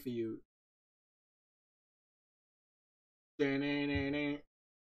I'm coming for you. Yo,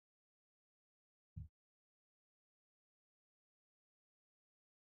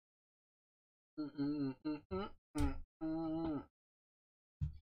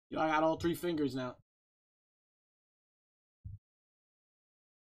 I got all 3 fingers now.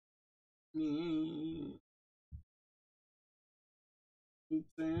 It's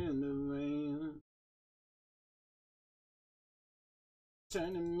in the rain.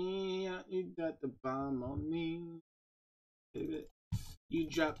 Turning me out, you got the bomb on me. Baby, you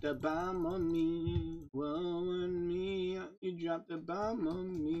dropped the bomb on me. Blowing me out, you dropped the bomb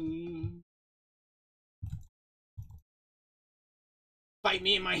on me. Fight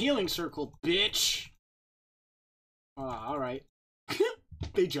me in my healing circle, bitch. Alright.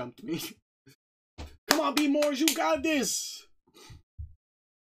 They jumped me. Come on, B-Mores, you got this.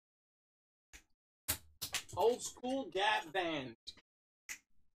 Old school Gap Band.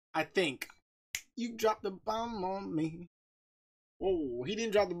 I think. You dropped the bomb on me. Oh, he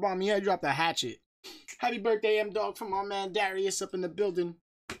didn't drop the bomb. He dropped the hatchet. Happy birthday, M-Dog, from our man Darius up in the building.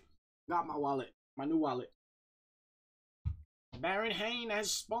 Got my wallet. My new wallet. Baron Hayne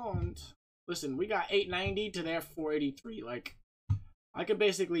has spawned. Listen, we got 890 to their 483. Like, I could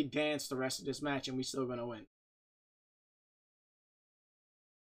basically dance the rest of this match and we still gonna win.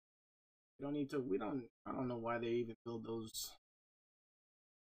 We don't need to, I don't know why they even build those.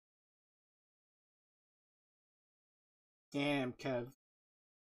 Damn, Kev.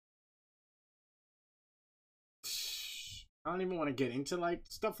 I don't even want to get into, like,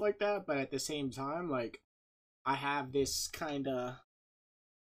 stuff like that, but at the same time, like, I have this kind of,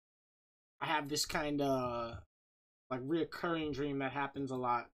 like, reoccurring dream that happens a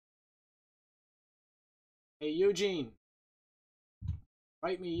lot. Hey, Eugene.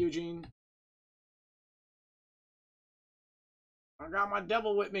 Fight me, Eugene. I got my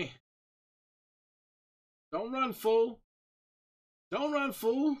devil with me. Don't run, fool. Don't run,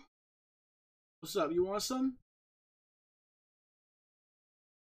 fool. What's up? You want some?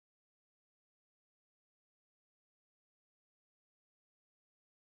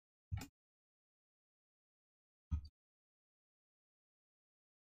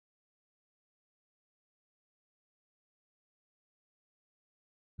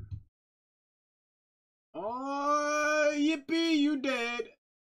 Oh, yippee, you dead.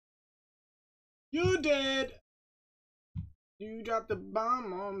 You dead. You dropped the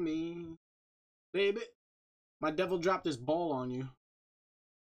bomb on me. Baby. My devil dropped his ball on you.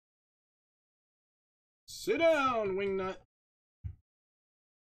 Sit down, wingnut.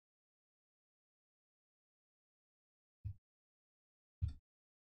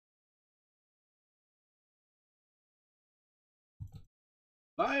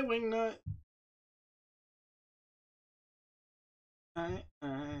 Bye, wingnut. I.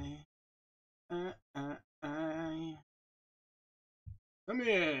 Come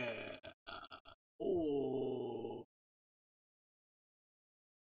here. Oh.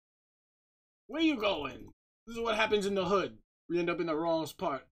 Where you going? This is what happens in the hood. We end up in the wrong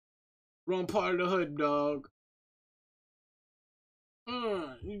part. Wrong part of the hood, dog.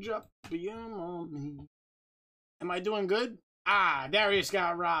 You dropped the on me. Am I doing good? Ah, Darius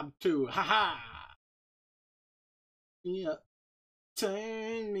got robbed too. Haha. Yeah.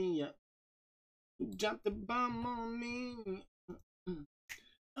 Turn me up. You dropped the bomb on me.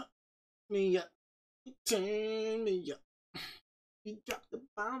 Me up. Turn me up. You dropped the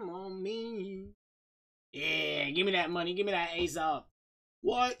bomb on me. Yeah, give me that money. Give me that ace up.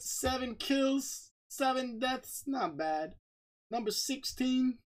 What? 7 kills? 7 deaths? Not bad. Number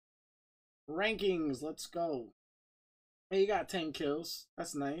 16. Rankings. Let's go. Hey, you got 10 kills.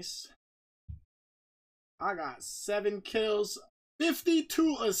 That's nice. I got 7 kills.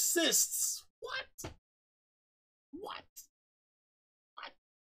 52 assists. What? What? What?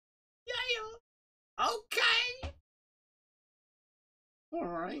 Yeah. Okay.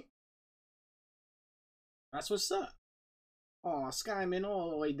 Alright. That's what's up. Aw, Skyman all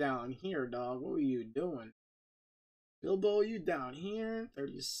the way down here, dog. What are you doing? Bilbo, you down here?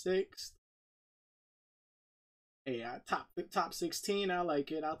 36. Hey, top 16. I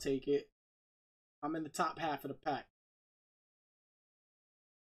like it. I'll take it. I'm in the top half of the pack.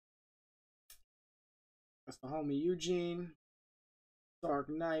 That's the homie Eugene. Dark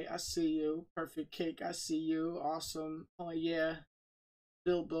Knight, I see you. Perfect Cake, I see you. Awesome. Oh, yeah.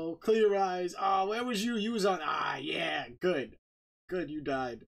 Bilbo, Clear Eyes. Oh, where was you? You was on. Ah, yeah. Good. Good, you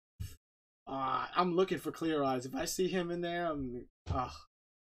died. I'm looking for Clear Eyes. If I see him in there, I'm. I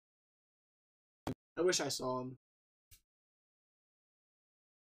wish I saw him.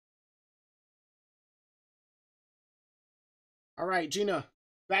 All right, Gina.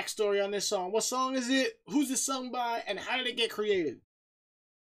 Backstory on this song. What song is it? Who's it sung by? And how did it get created?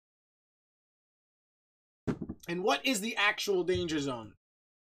 And what is the actual danger zone?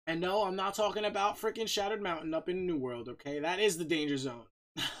 And no, I'm not talking about freaking Shattered Mountain up in New World, okay? That is the danger zone.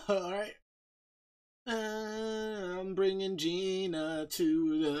 Alright? I'm bringing Gina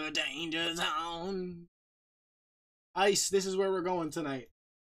to the danger zone. Ice, this is where we're going tonight.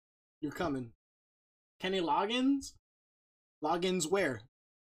 You're coming. Kenny Loggins? Logins where?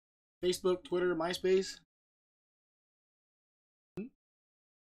 Facebook, Twitter, MySpace?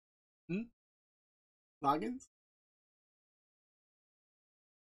 Logins?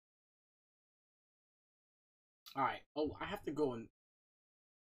 Alright. Oh, I have to go and...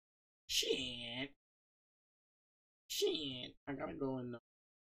 Shit. I gotta go and...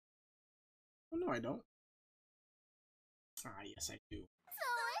 Oh, no, I don't. Ah, yes, I do. So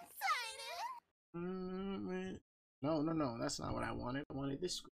excited! No. That's not what I wanted. I wanted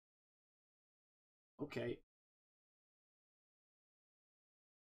this screen. Okay.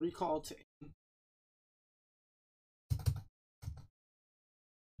 Recall to...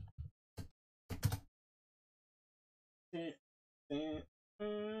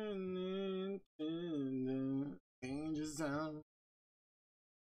 Danger zone.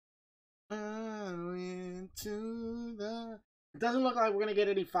 It doesn't look like we're gonna get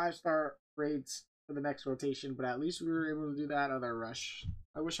any 5-star raids for the next rotation, but at least we were able to do that other rush.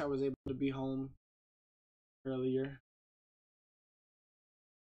 I wish I was able to be home earlier.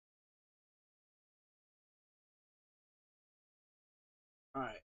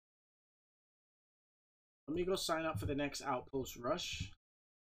 Alright. Let me go sign up for the next Outpost Rush.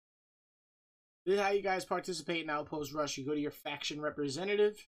 This is how you guys participate in Outpost Rush. You go to your faction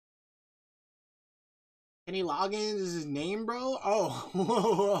representative. Kenny Loggins is his name, bro?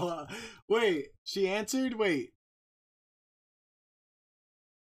 Oh, wait. She answered? Wait.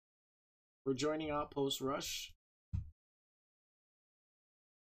 We're joining Outpost Rush.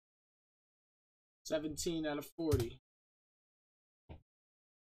 17 out of 40.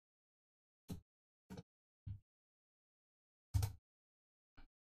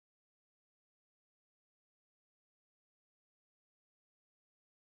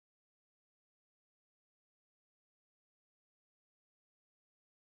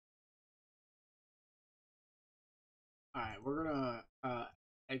 Alright, we're gonna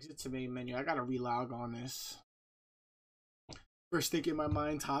exit to main menu. I gotta relog on this. First thing in my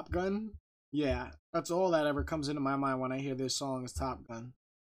mind, Top Gun. Yeah, that's all that ever comes into my mind when I hear this song is Top Gun.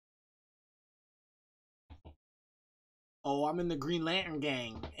 Oh, I'm in the Green Lantern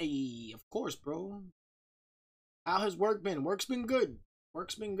gang. Hey, of course, bro. How has work been? Work's been good.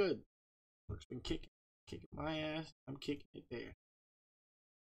 Work's been good. Work's been kicking my ass. I'm kicking it there.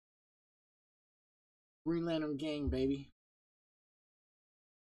 Green Lantern gang, baby.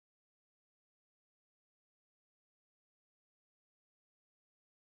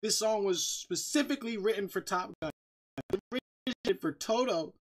 This song was specifically written for Top Gun. Written for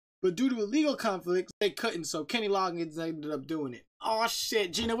Toto, but due to a legal conflict, they couldn't, so Kenny Loggins ended up doing it. Oh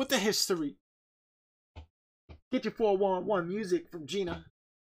shit, Gina, with the history. Get your 411 music from Gina.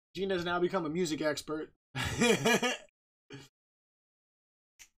 Gina's now become a music expert.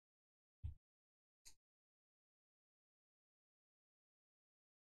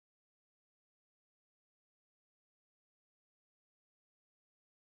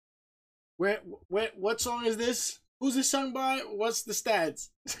 What song is this? Who's this sung by? What's the stats?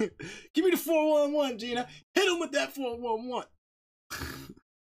 Give me the 411, Gina. Hit him with that 411. So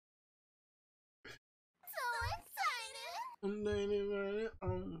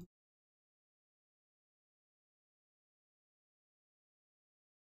excited.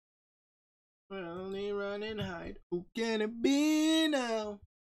 Only run and hide. Who can it be now?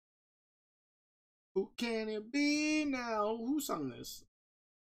 Who can it be now? Who sung this?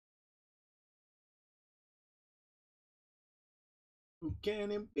 Who can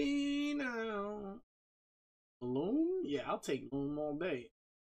it be now? Loom? Yeah, I'll take Loom all day.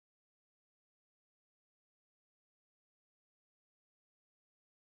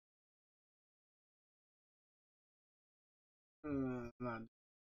 Not.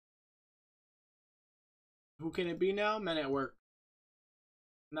 Who can it be now? Men at work.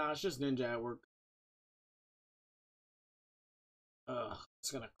 Nah, it's just Ninja at work. Ugh,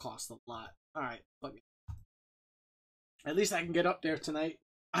 it's gonna cost a lot. Alright, fuck it. At least I can get up there tonight.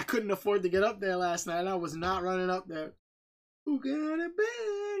 I couldn't afford to get up there last night. I was not running up there. Who can it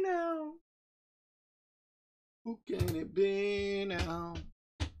be now? Who can it be now?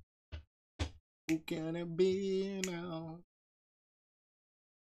 Who can it be now?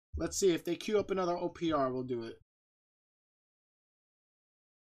 Let's see, if they queue up another OPR, we'll do it.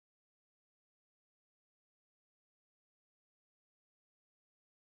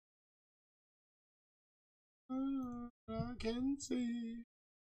 I can see.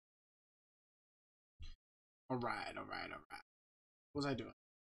 Alright. What was I doing?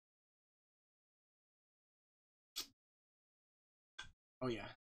 Oh, yeah.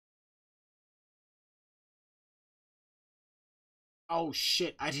 Oh,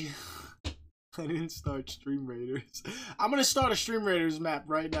 shit. I didn't start Stream Raiders. I'm gonna start a Stream Raiders map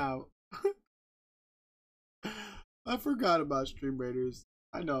right now. I forgot about Stream Raiders.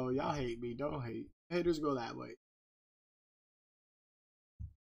 I know, y'all hate me. Don't hate. Haters go that way.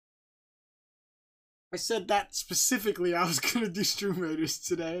 I said that specifically I was gonna do Stream Raiders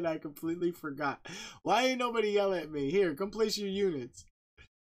today and I completely forgot. Why ain't nobody yell at me? Here, come place your units.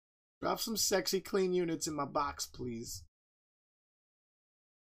 Drop some sexy clean units in my box, please.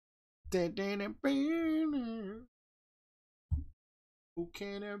 Who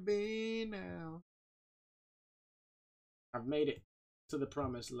can it be now? I've made it to the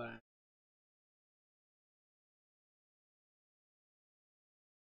promised land.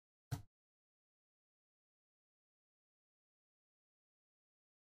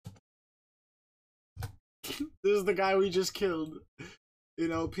 This is the guy we just killed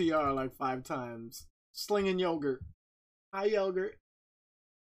in OPR like 5 times. Slinging yogurt. Hi, yogurt.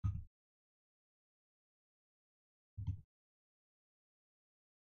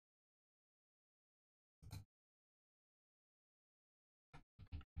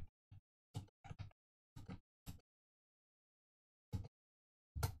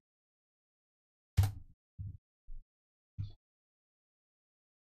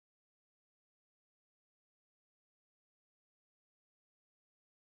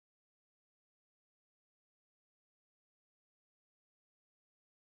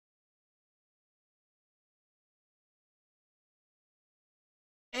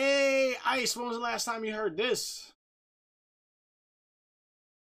 Hey, Ice, when was the last time you heard this?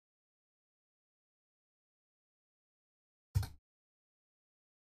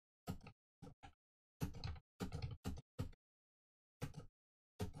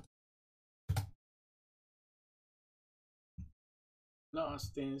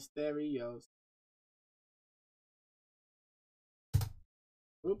 Lost in stereos.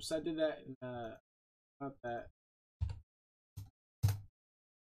 Oops, I did that. Not that.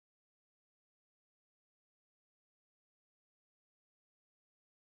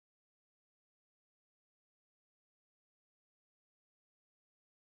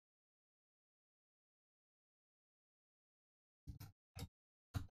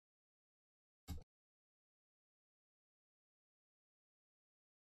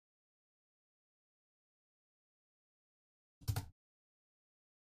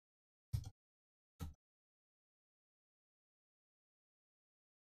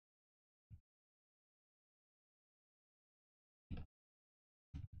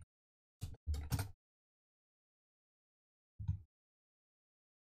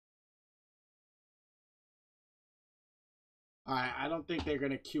 Alright, I don't think they're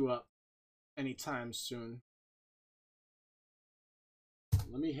gonna queue up anytime soon.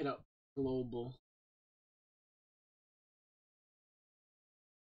 Let me hit up global.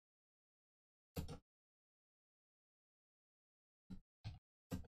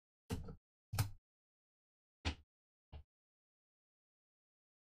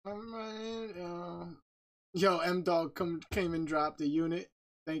 Yo, M-Dog came and dropped a unit.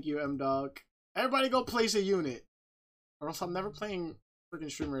 Thank you, M-Dog. Everybody go place a unit. Or else I'm never playing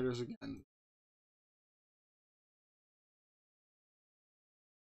freaking Stream Raiders again.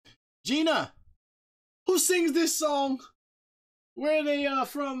 Gina! Who sings this song? Where are they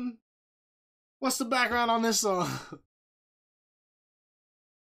from? What's the background on this song?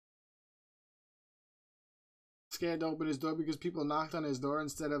 Scared to open his door because people knocked on his door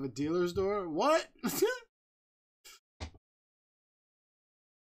instead of a dealer's door? What?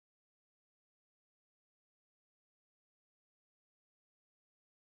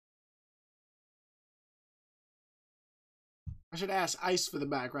 I should ask Ice for the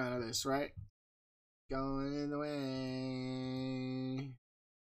background of this, right? Going the way.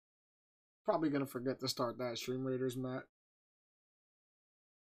 Probably gonna forget to start that Stream Raiders map.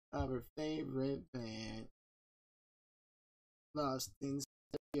 Our favorite band. Lost in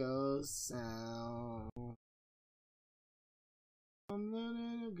stereo sound. I'm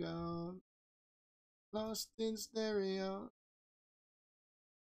letting go. Lost in stereo.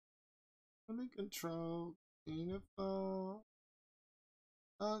 Under control. Beautiful.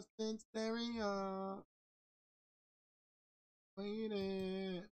 Lost in stereo.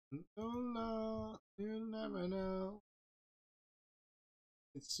 Waiting so long, you'll never know.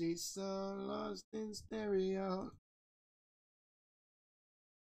 She's so lost in stereo.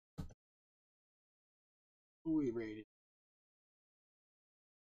 Who we rated?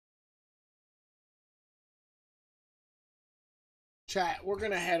 Chat, we're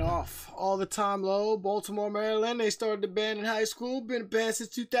gonna head off. All the time low, Baltimore, Maryland. They started the band in high school. Been a band since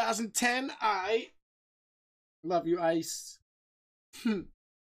 2010. I love you, Ice.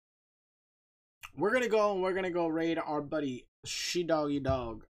 We're gonna go raid our buddy She Doggy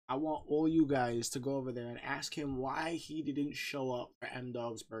Dog. I want all you guys to go over there and ask him why he didn't show up for M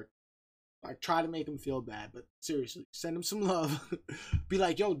Dog's birthday. Like, try to make him feel bad, but seriously, send him some love. Be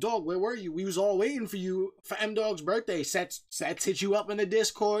like, yo, dog, where were you? We was all waiting for you for M Dog's birthday. Sets hit you up in the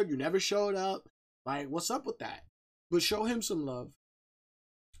Discord. You never showed up. Like, what's up with that? But show him some love.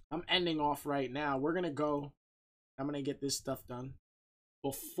 I'm ending off right now. We're gonna go. I'm gonna get this stuff done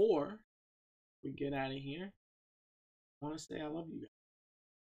before we get out of here. I want to say I love you guys.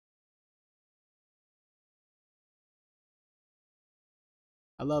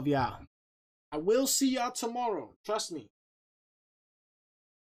 I love y'all. I will see y'all tomorrow. Trust me.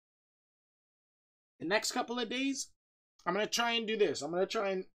 The next couple of days, I'm going to try and do this. I'm going to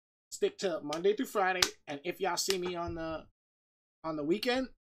try and stick to Monday through Friday. And if y'all see me on the weekend,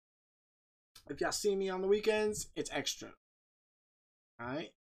 if y'all see me on the weekends, it's extra.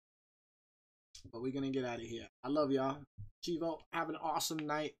 Alright? But we're going to get out of here. I love y'all. Chivo, have an awesome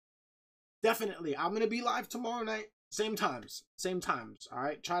night. Definitely. I'm going to be live tomorrow night. Same times.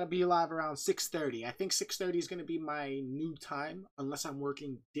 Alright? Try to be live around 6:30. I think 6:30 is going to be my new time. Unless I'm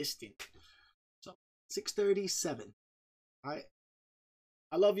working distant. So, 6:37. Alright?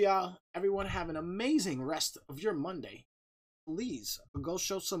 I love y'all. Everyone have an amazing rest of your Monday. Please, go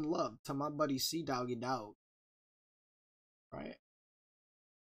show some love to my buddy C Doggy Dog. Alright?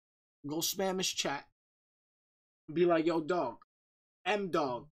 Go spam his chat. Be like, yo, dog. M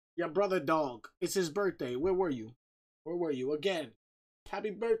Dog. Your brother dog. It's his birthday. Where were you? Where were you? Again, happy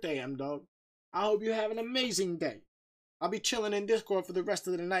birthday, M-Dog. I hope you have an amazing day. I'll be chilling in Discord for the rest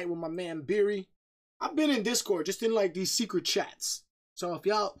of the night with my man, Beery. I've been in Discord, just in, like, these secret chats. So if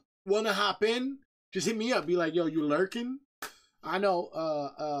y'all want to hop in, just hit me up. Be like, yo, you lurking? I know,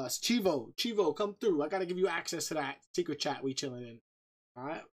 Chivo, come through. I got to give you access to that secret chat we chilling in. All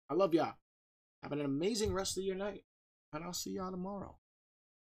right? I love y'all. Have an amazing rest of your night. And I'll see y'all tomorrow.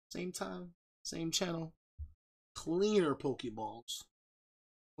 Same time, same channel. Cleaner Pokeballs.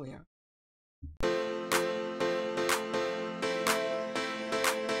 Oh, yeah.